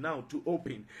against you now to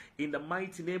open in the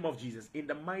mighty name of Jesus. In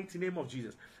the mighty name of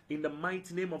Jesus. In the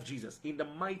mighty name of Jesus. In the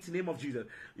mighty name of Jesus.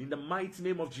 In the mighty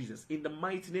name of Jesus. In the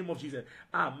mighty name of Jesus.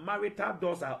 Marital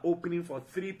doors are opening for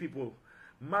 3 people.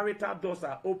 Marital doors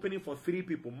are opening for 3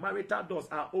 people. Marital doors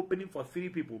are opening for 3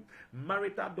 people.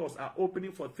 Marital doors are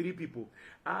opening for 3 people.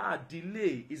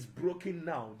 Delay is broken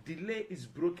now. Delay is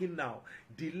broken now.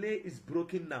 Delay is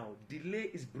broken now. Delay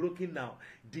is broken now.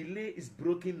 Delay is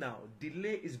broken now.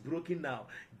 Delay is broken now.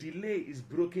 Delay is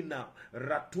broken now.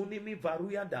 Ratunimi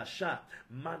varuya dasha.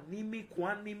 Manimi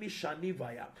kwanimi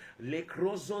shanivaya.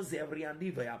 Lekrozo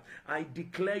zevriandivaya. I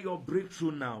declare your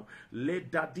breakthrough now. Le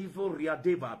dadivo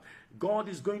riadeva. God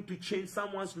is going to change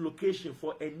someone's location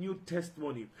for a new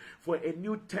testimony, for a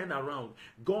new turnaround.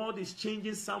 God is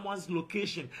changing someone's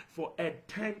location for a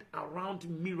turnaround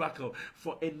miracle,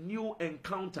 for a new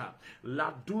encounter.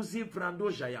 La duzi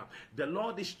vrandojaya. The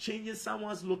Lord is changing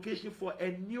someone's location for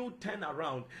a new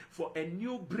turnaround, for a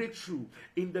new breakthrough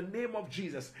in the name of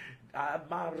Jesus.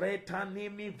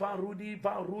 Amaretanimi varudi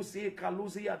varuse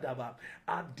kaluzia dava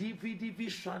adividivi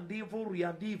shandivu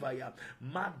riadivaya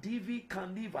madivi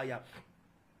kandivaya.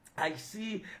 I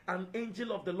see an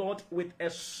angel of the Lord with a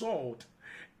sword,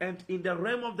 and in the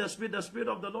realm of the Spirit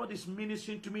of the Lord is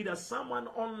ministering to me that someone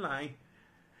online,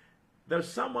 there's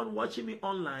someone watching me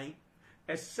online,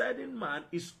 a certain man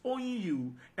is owing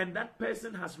you, and that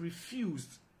person has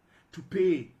refused to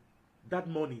pay that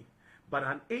money, but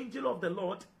an angel of the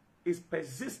Lord is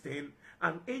persisting.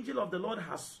 An angel of the Lord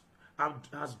has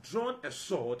drawn a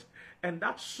sword, and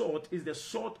that sword is the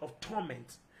sword of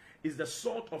torment. Is the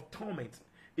sword of torment.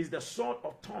 Is the sword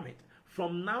of torment.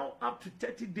 From now up to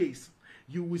 30 days,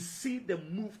 you will see the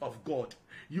move of God.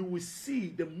 You will see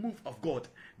the move of God.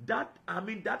 That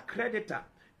creditor,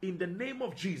 in the name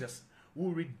of Jesus,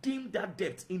 will redeem that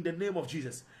debt in the name of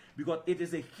Jesus, because it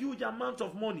is a huge amount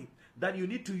of money that you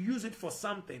need to use it for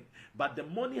something, but the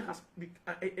money has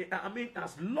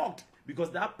locked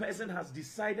because that person has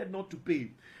decided not to pay.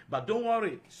 But don't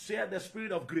worry, share the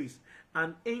spirit of grace.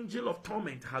 An angel of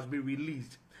torment has been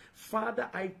released. Father,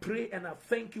 I pray and I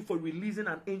thank you for releasing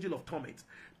an angel of torment.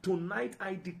 Tonight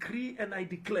I decree and I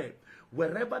declare,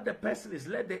 wherever the person is,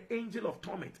 let the angel of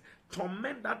torment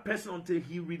torment that person until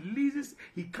he releases,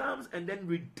 he comes and then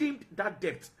redeemed that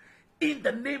debt in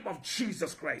the name of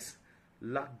Jesus Christ.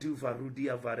 La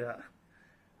duvarudia vara.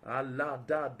 Allah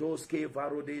da doske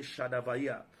varode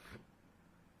shadavaya.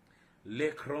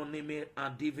 Le kronime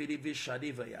adividivi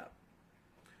shadivaya.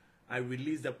 I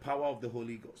release the power of the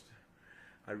Holy Ghost.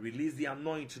 I release the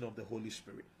anointing of the Holy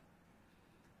Spirit.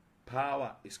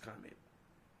 Power is coming.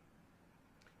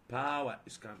 Power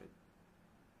is coming.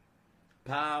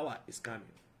 Power is coming.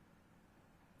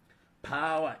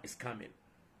 Power is coming.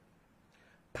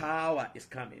 Power is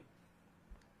coming.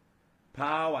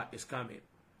 Power is coming.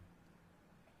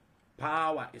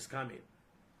 Power is coming.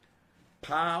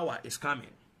 Power is coming.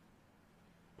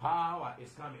 Power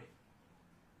is coming.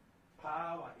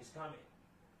 Power is coming.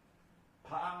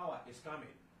 Power is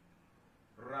coming.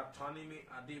 Ratanimi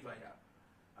adivaya.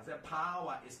 I said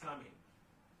power is coming.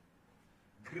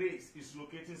 Grace is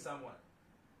locating someone.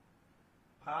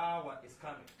 Power is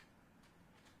coming.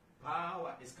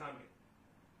 Power is coming.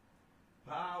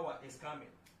 Power is coming.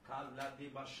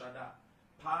 Kaladiba shada.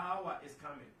 Power is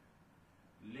coming.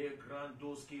 Le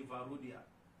grandoski varudia.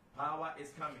 Power is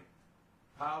coming.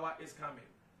 Power is coming.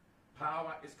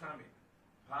 Power is coming.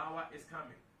 Power is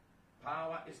coming.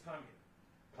 Power is coming.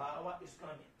 Power is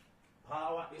coming.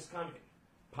 Power is coming.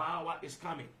 Power is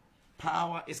coming.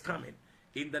 Power is coming.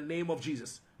 In the name of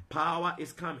Jesus. Power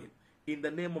is coming. In the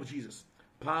name of Jesus.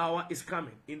 Power is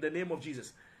coming. In the name of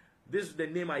Jesus. This is the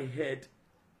name I heard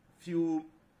few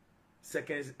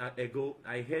seconds ago.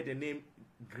 I heard the name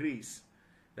Grace.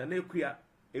 The name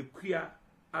Equia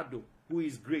Ado. Who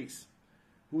is Grace?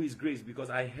 Who is Grace? Because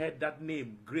I heard that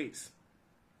name, Grace.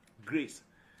 Grace.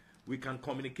 We can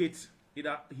communicate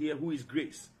either here. Who is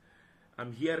Grace?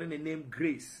 I'm hearing the name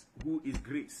Grace. Who is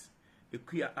Grace?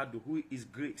 Equia Ado. Who is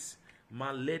Grace?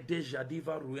 Malede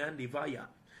jadiva ruyande vaya.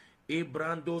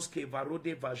 Ebrandos ke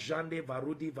varode vajande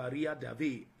varudi varia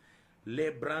dave.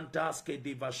 Lebrandas ke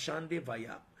devashande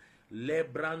vaya.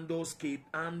 Lebrandos ke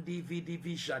andi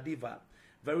vidivi jadiva.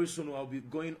 Very soon I'll be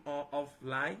going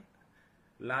offline.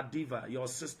 La Diva, your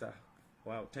sister.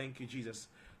 Wow, thank you, Jesus.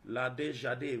 La De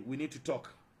Jade, we need to talk.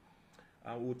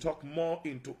 We'll talk more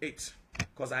into it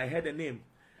because I heard a name.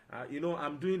 You know,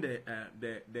 I'm doing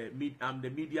I'm the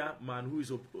media man who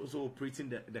is also operating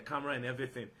the camera and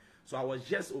everything. So I was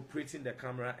just operating the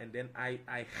camera, and then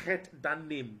I heard that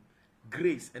name,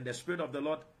 Grace, and the Spirit of the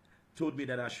Lord told me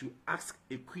that I should ask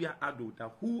a queer adult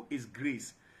that who is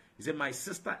Grace. He said, my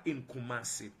sister in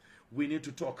Kumasi. We need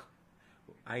to talk.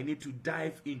 I need to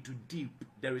dive into deep.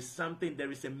 There is something,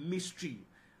 there is a mystery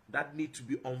that needs to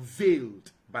be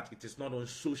unveiled, but it is not on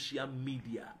social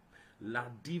media. La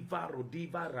Diva,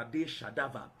 Rodiva, Rade,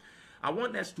 Shadava. I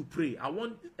want us to pray. I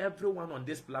want everyone on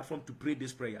this platform to pray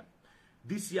this prayer.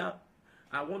 This year,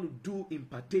 I want to do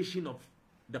impartation of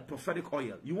the prophetic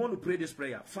oil. You want to pray this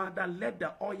prayer. Father, let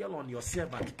the oil on your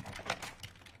servant,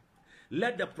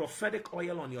 let the prophetic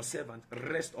oil on your servant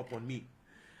rest upon me.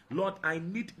 Lord, I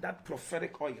need that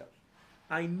prophetic oil.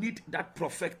 I need that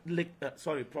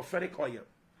prophetic oil.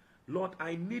 Lord,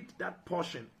 I need that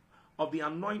portion of the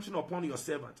anointing upon your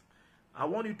servant. I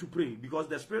want you to pray because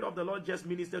the Spirit of the Lord just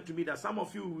ministered to me that some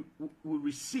of you will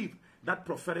receive that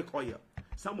prophetic oil.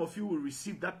 Some of you will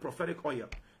receive that prophetic oil.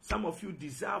 Some of you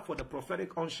desire for the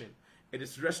prophetic unction. It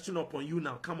is resting upon you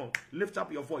now. Come on, lift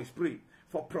up your voice, pray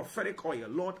for prophetic oil.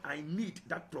 Lord, I need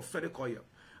that prophetic oil.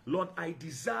 Lord, I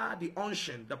desire the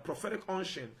unction, the prophetic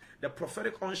unction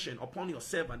upon your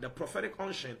servant, the prophetic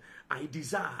unction. I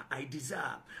desire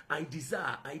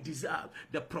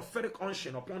the prophetic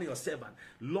unction upon your servant.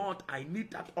 Lord, I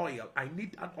need that oil. I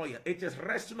need that oil. It is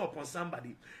resting upon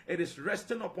somebody. It is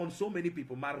resting upon so many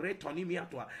people.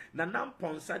 Nanam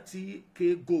ponsati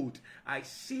ke gold. I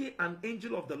see an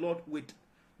angel of the Lord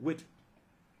with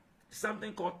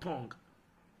something called tongue.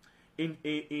 In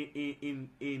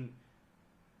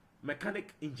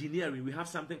mechanic engineering, we have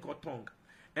something called tongue,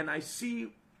 and I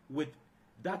see with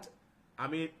that,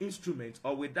 instrument,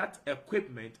 or with that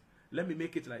equipment, let me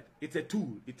make it like it's a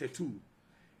tool. It's a tool.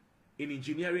 In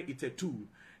engineering, it's a tool,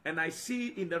 and I see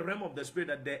in the realm of the spirit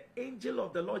that the angel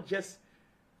of the Lord just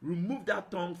removed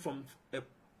that tongue from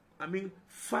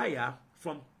fire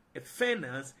from a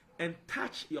furnace and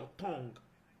touch your tongue,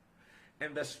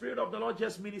 and the Spirit of the Lord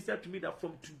just ministered to me that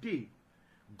from today,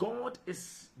 God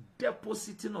is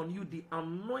depositing on you the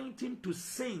anointing to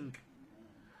sing.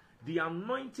 The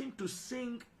anointing to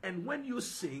sing. And when you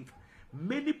sing,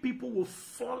 many people will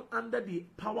fall under the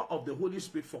power of the Holy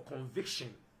Spirit for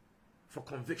conviction. For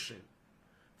conviction.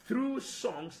 Through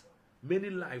songs, many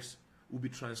lives will be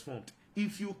transformed.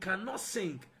 If you cannot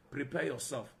sing, prepare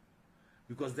yourself.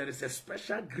 Because there is a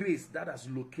special grace that has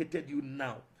located you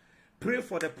now. Pray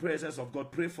for the presence of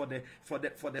God. Pray for the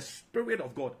Spirit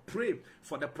of God. Pray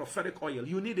for the prophetic oil.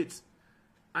 You need it.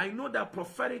 I know that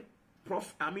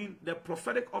the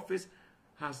prophetic office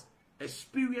has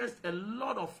experienced a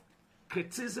lot of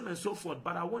criticism and so forth.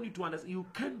 But I want you to understand, you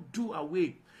can't do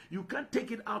away. You can't take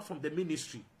it out from the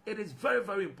ministry. It is very,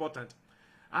 very important.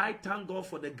 I thank God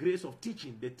for the grace of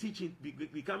teaching,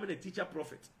 becoming a teacher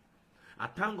prophet. I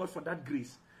thank God for that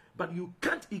grace. But you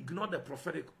can't ignore the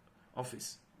prophetic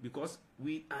office. Because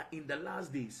we are in the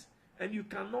last days. And you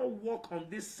cannot walk on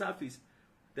this surface,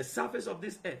 the surface of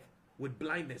this earth, with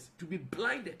blindness. To be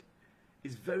blinded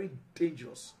is very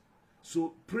dangerous.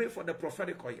 So pray for the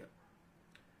prophetic oil.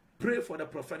 Pray for the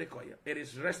prophetic oil. It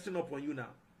is resting upon you now.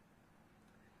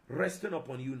 Resting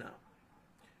upon you now.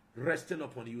 Resting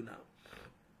upon you now.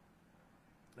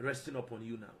 Resting upon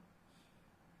you now.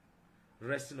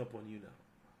 Resting upon you now.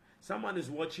 Someone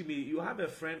is watching me. You have a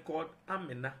friend called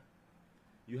Amina.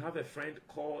 You have a friend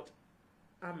called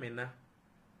Amina.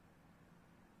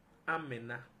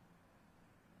 Amina.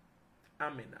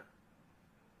 Amina.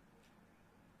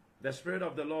 The Spirit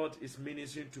of the Lord is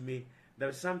ministering to me. There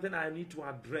is something I need to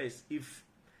address. If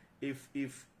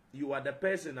you are the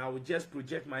person, I will just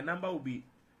project. My number will be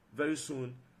very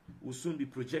soon. Will soon be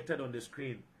projected on the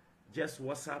screen. Just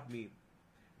WhatsApp me.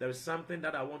 There is something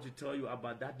that I want to tell you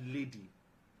about that lady.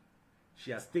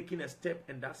 She has taken a step,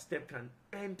 and that step can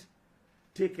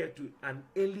take her to an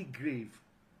early grave.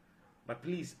 But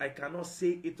please, I cannot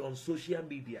say it on social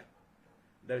media.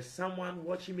 There is someone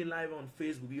watching me live on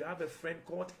Facebook. You have a friend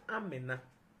called Amina.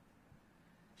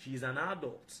 She is an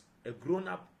adult, a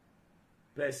grown-up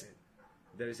person.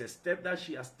 There is a step that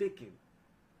she has taken,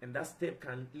 and that step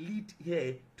can lead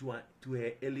her to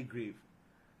her early grave.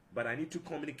 but I need to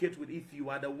communicate with. If you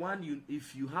are the one,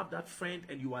 if you have that friend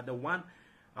and you are the one,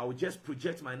 I will just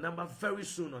project my number very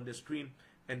soon on the screen,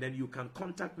 and then you can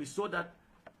contact me so that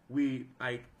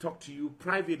I talk to you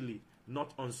privately,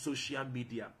 not on social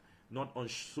media. Not on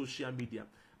social media.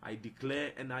 I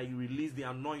declare and I release the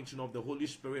anointing of the Holy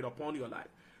Spirit upon your life.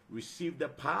 Receive the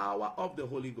power of the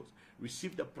Holy Ghost.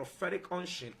 Receive the prophetic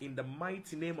unction in the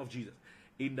mighty name of Jesus.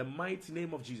 In the mighty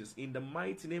name of Jesus. In the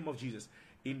mighty name of Jesus.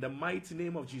 In the mighty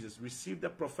name of Jesus. Receive the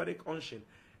prophetic unction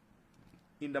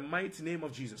in the mighty name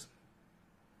of Jesus.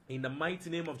 In the mighty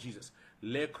name of Jesus.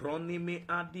 Le kronime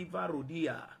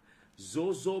adivarudia.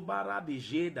 Zozo bara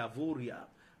de davoria.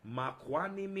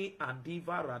 Makwanimi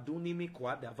adiva radunimi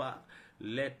kwadava.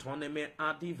 Letoneme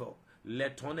adivo.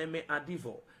 Letoneme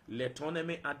adivo.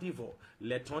 Letoneme adivo.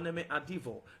 Letoneme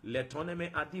adivo.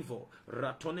 Letoneme adivo.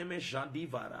 Ratoneme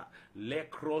jadivara. Le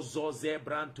krozo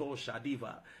zebranto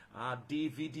shadiva.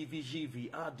 Adivi divijivi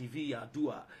adivia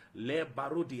dua. Le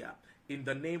barudia. In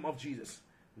the name of Jesus.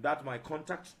 That's my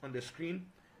contact on the screen.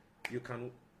 You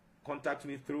can contact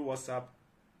me through WhatsApp.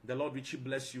 The Lord richly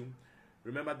bless you.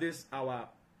 Remember this, our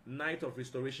night of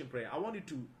restoration prayer. I want you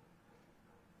to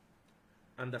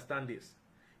understand this.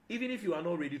 Even if you are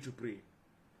not ready to pray,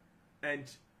 and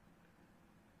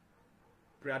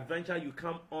peradventure you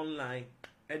come online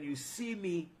and you see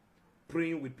me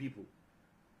praying with people,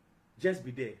 just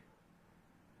be there.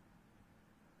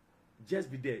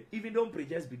 Just be there. Even don't pray,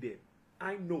 just be there.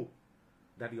 I know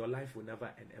that your life will never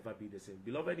and ever be the same.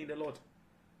 Beloved in the Lord,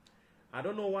 I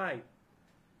don't know why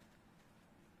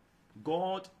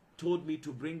God told me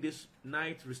to bring this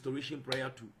night restoration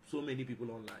prayer to so many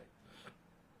people online.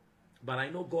 But I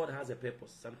know God has a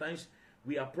purpose. Sometimes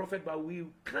we are prophets, but we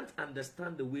can't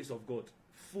understand the ways of God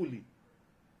fully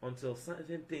until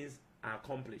certain things are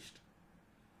accomplished.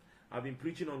 I've been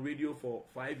preaching on radio for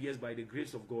 5 years by the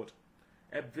grace of God,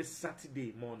 every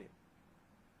Saturday morning.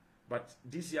 But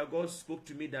this year God spoke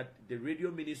to me that the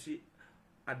radio ministry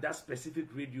at that specific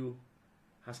radio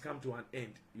has come to an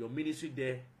end. Your ministry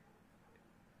there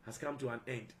has come to an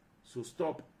end. So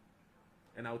stop,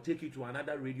 and I'll take you to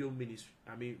another radio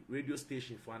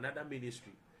station for another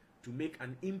ministry to make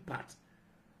an impact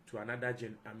to another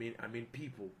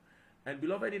people. And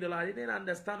beloved in the Lord, I didn't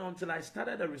understand until I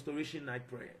started the restoration night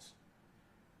prayers.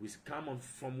 We come on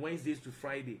from Wednesdays to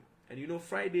Friday, and you know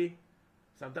Friday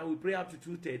sometimes we pray up to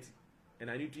 2:30, and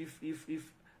I need to,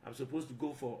 if I'm supposed to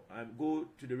go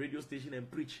to the radio station and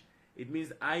preach, it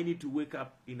means I need to wake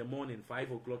up in the morning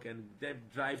 5 o'clock and then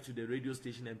drive to the radio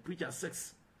station and preach at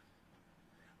 6.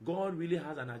 God really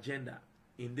has an agenda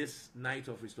in this night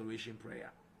of restoration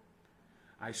prayer.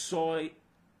 I saw it,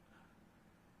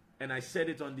 and I said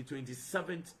it on the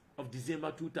 27th of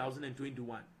December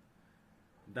 2021,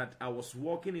 that I was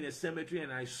walking in a cemetery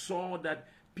and I saw that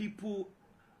people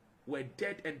were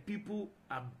dead and people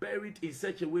are buried in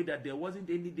such a way that there weren't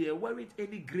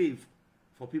any grave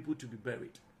for people to be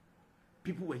buried.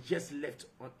 People were just left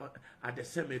at the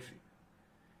cemetery,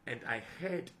 and I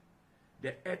heard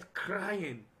the earth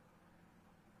crying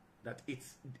that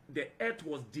the earth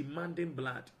was demanding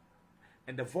blood,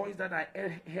 and the voice that I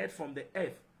heard from the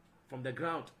earth, from the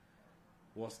ground,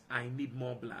 was, "I need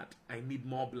more blood. I need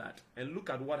more blood." And look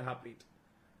at what happened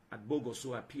at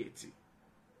Bogosoa Piety.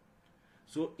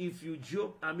 So if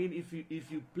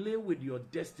you play with your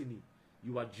destiny,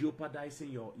 you are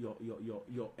jeopardizing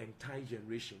your entire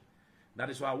generation. That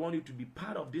is why I want you to be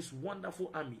part of this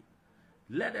wonderful army.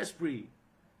 Let us pray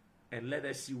and let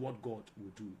us see what God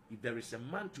will do. If there is a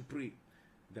man to pray,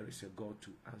 there is a God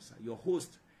to answer. Your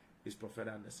host is Prophet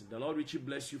Anderson. The Lord richly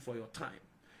bless you for your time.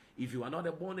 If you are not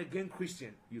a born-again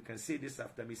Christian, you can say this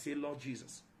after me. Say, "Lord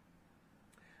Jesus,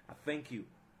 I thank you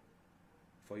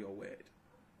for your word.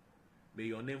 May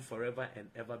your name forever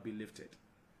and ever be lifted.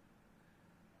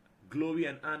 Glory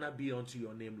and honor be unto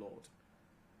your name, Lord.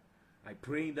 I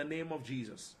pray in the name of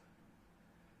Jesus,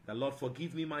 the Lord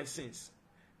forgive me my sins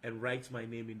and write my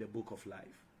name in the book of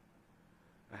life.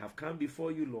 I have come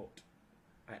before you, Lord.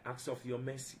 I ask of your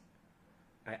mercy.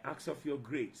 I ask of your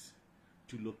grace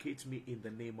to locate me in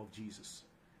the name of Jesus.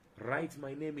 Write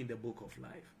my name in the book of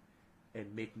life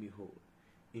and make me whole.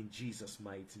 In Jesus'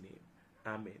 mighty name.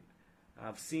 Amen."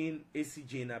 I've seen AC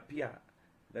Jane appear.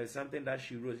 There's something that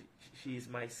she wrote. She is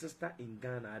my sister in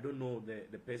Ghana. I don't know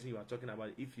the person you are talking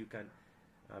about. If you can,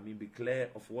 be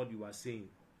clear of what you are saying.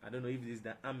 I don't know if it is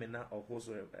the Amena or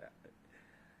whatsoever.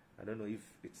 I don't know if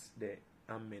it's the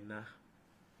Amena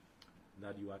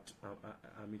that you are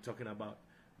talking about.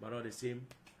 But all the same,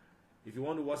 if you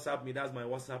want to WhatsApp me, that's my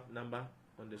WhatsApp number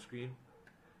on the screen.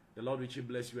 The Lord richly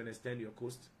bless you and extend your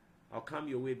coast. I'll come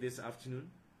your way this afternoon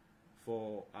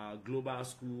for our Global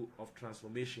School of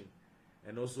Transformation.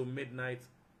 And also midnight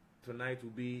tonight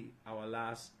will be our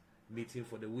last meeting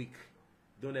for the week.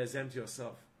 Don't exempt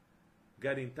yourself.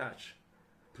 Get in touch.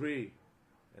 Pray.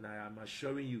 And I am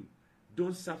assuring you,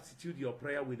 don't substitute your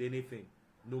prayer with anything.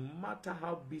 No matter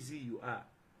how busy you are,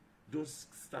 don't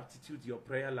substitute your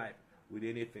prayer life with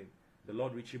anything. The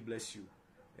Lord richly bless you.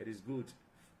 It is good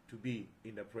to be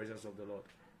in the presence of the Lord.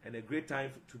 And a great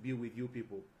time to be with you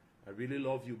people. I really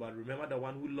love you. But remember, the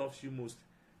one who loves you most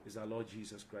is our Lord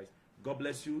Jesus Christ. God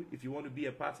bless you. If you want to be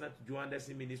a partner to Joe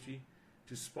Anderson Ministry,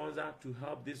 to sponsor, to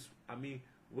help this,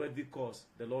 worthy cause,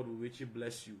 the Lord will richly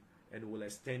bless you and will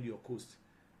extend your coast.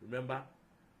 Remember,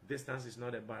 distance is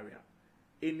not a barrier.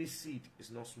 Any seed is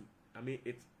not,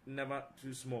 it's never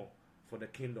too small for the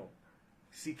kingdom.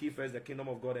 Seek ye first the kingdom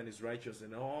of God and his righteousness,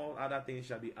 and all other things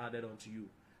shall be added unto you.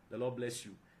 The Lord bless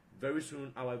you. Very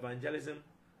soon, our evangelism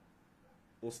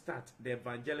will start. The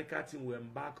evangelical team will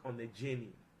embark on a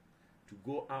journey to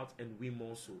go out and win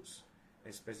more souls.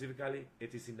 And specifically,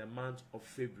 it is in the month of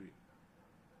February.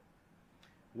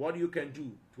 What you can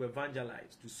do to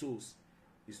evangelize to souls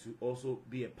is to also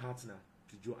be a partner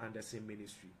to Joe Anderson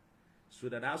Ministry. So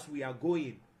that as we are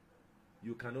going,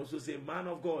 you can also say, man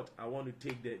of God, I want to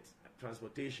take that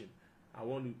transportation. I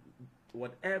want to,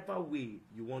 whatever way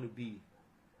you want to be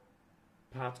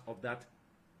part of that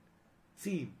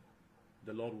team,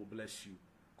 the Lord will bless you.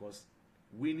 Because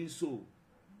winning souls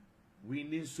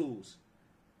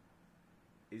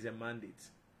is a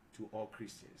mandate to all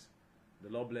Christians. The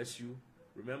Lord bless you.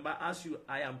 Remember, as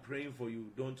I am praying for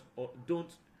you, don't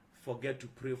forget to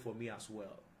pray for me as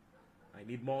well. I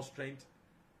need more strength,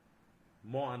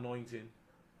 more anointing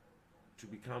to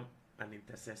become an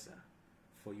intercessor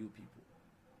for you people.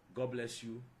 God bless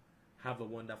you. Have a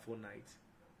wonderful night.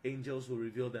 Angels will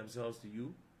reveal themselves to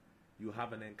you. You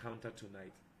have an encounter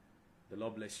tonight. The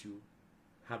Lord bless you.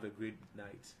 Have a great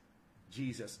night.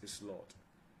 Jesus is Lord.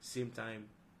 Same time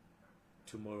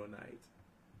tomorrow night.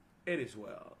 It is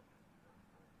well.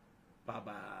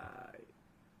 Bye-bye.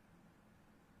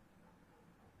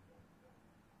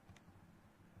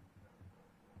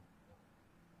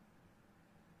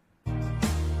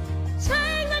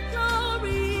 Take the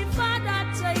glory, Father,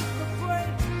 take the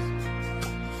praise.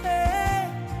 Hey,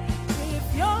 if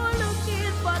you're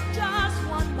looking for just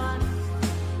one man,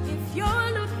 if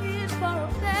you're looking for a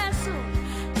vessel,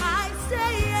 I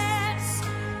say yes,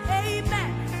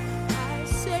 amen, I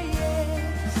say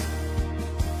yes.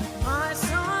 My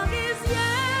song is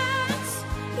yes,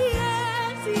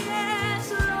 yes,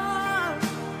 yes, Lord.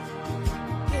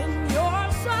 In your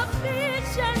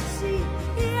sufficiency,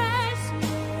 yes,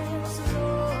 yes,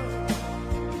 Lord.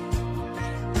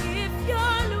 If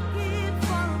you're looking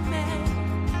for a man,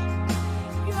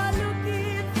 you're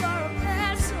looking for a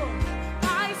vessel,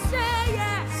 I say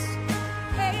yes,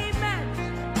 amen,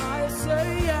 I say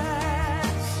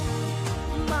yes.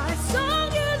 My song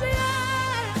is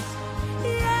yes,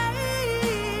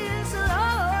 yes,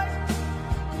 Lord.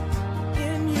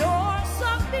 In your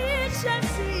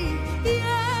sufficiency,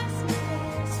 yes,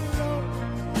 yes, Lord.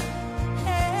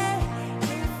 Hey,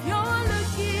 if you're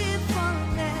looking for a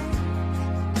man,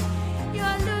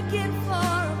 you're looking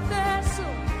for a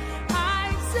vessel, I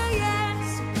say yes,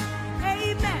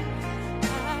 amen,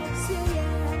 I say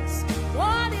yes.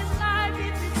 What is life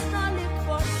if it's not lived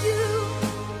for you?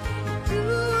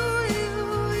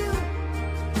 You.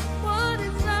 What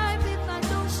is life if I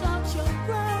don't shout your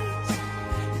praise?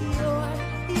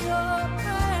 Your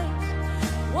praise.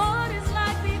 What is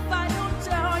life if I don't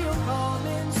tell you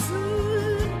coming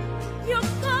soon? You're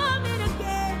coming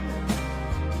again.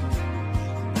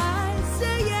 I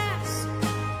say yes,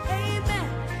 amen.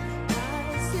 I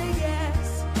say yes.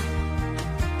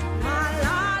 La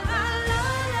la la la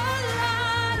la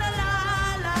la la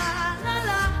la la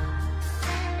la.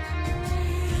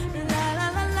 La la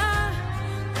la la,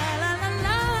 la la la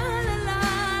la, la la la la,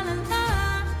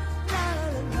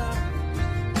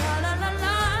 la la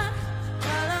la,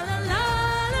 la la la la,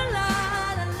 la la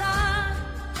la la.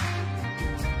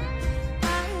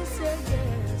 I say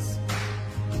yes,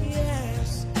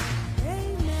 yes,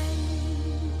 amen.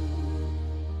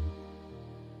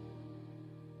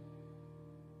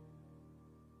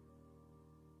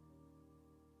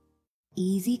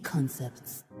 Easy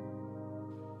Concepts.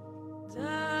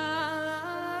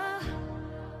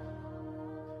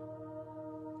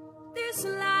 This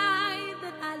life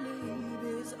that I live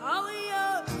is all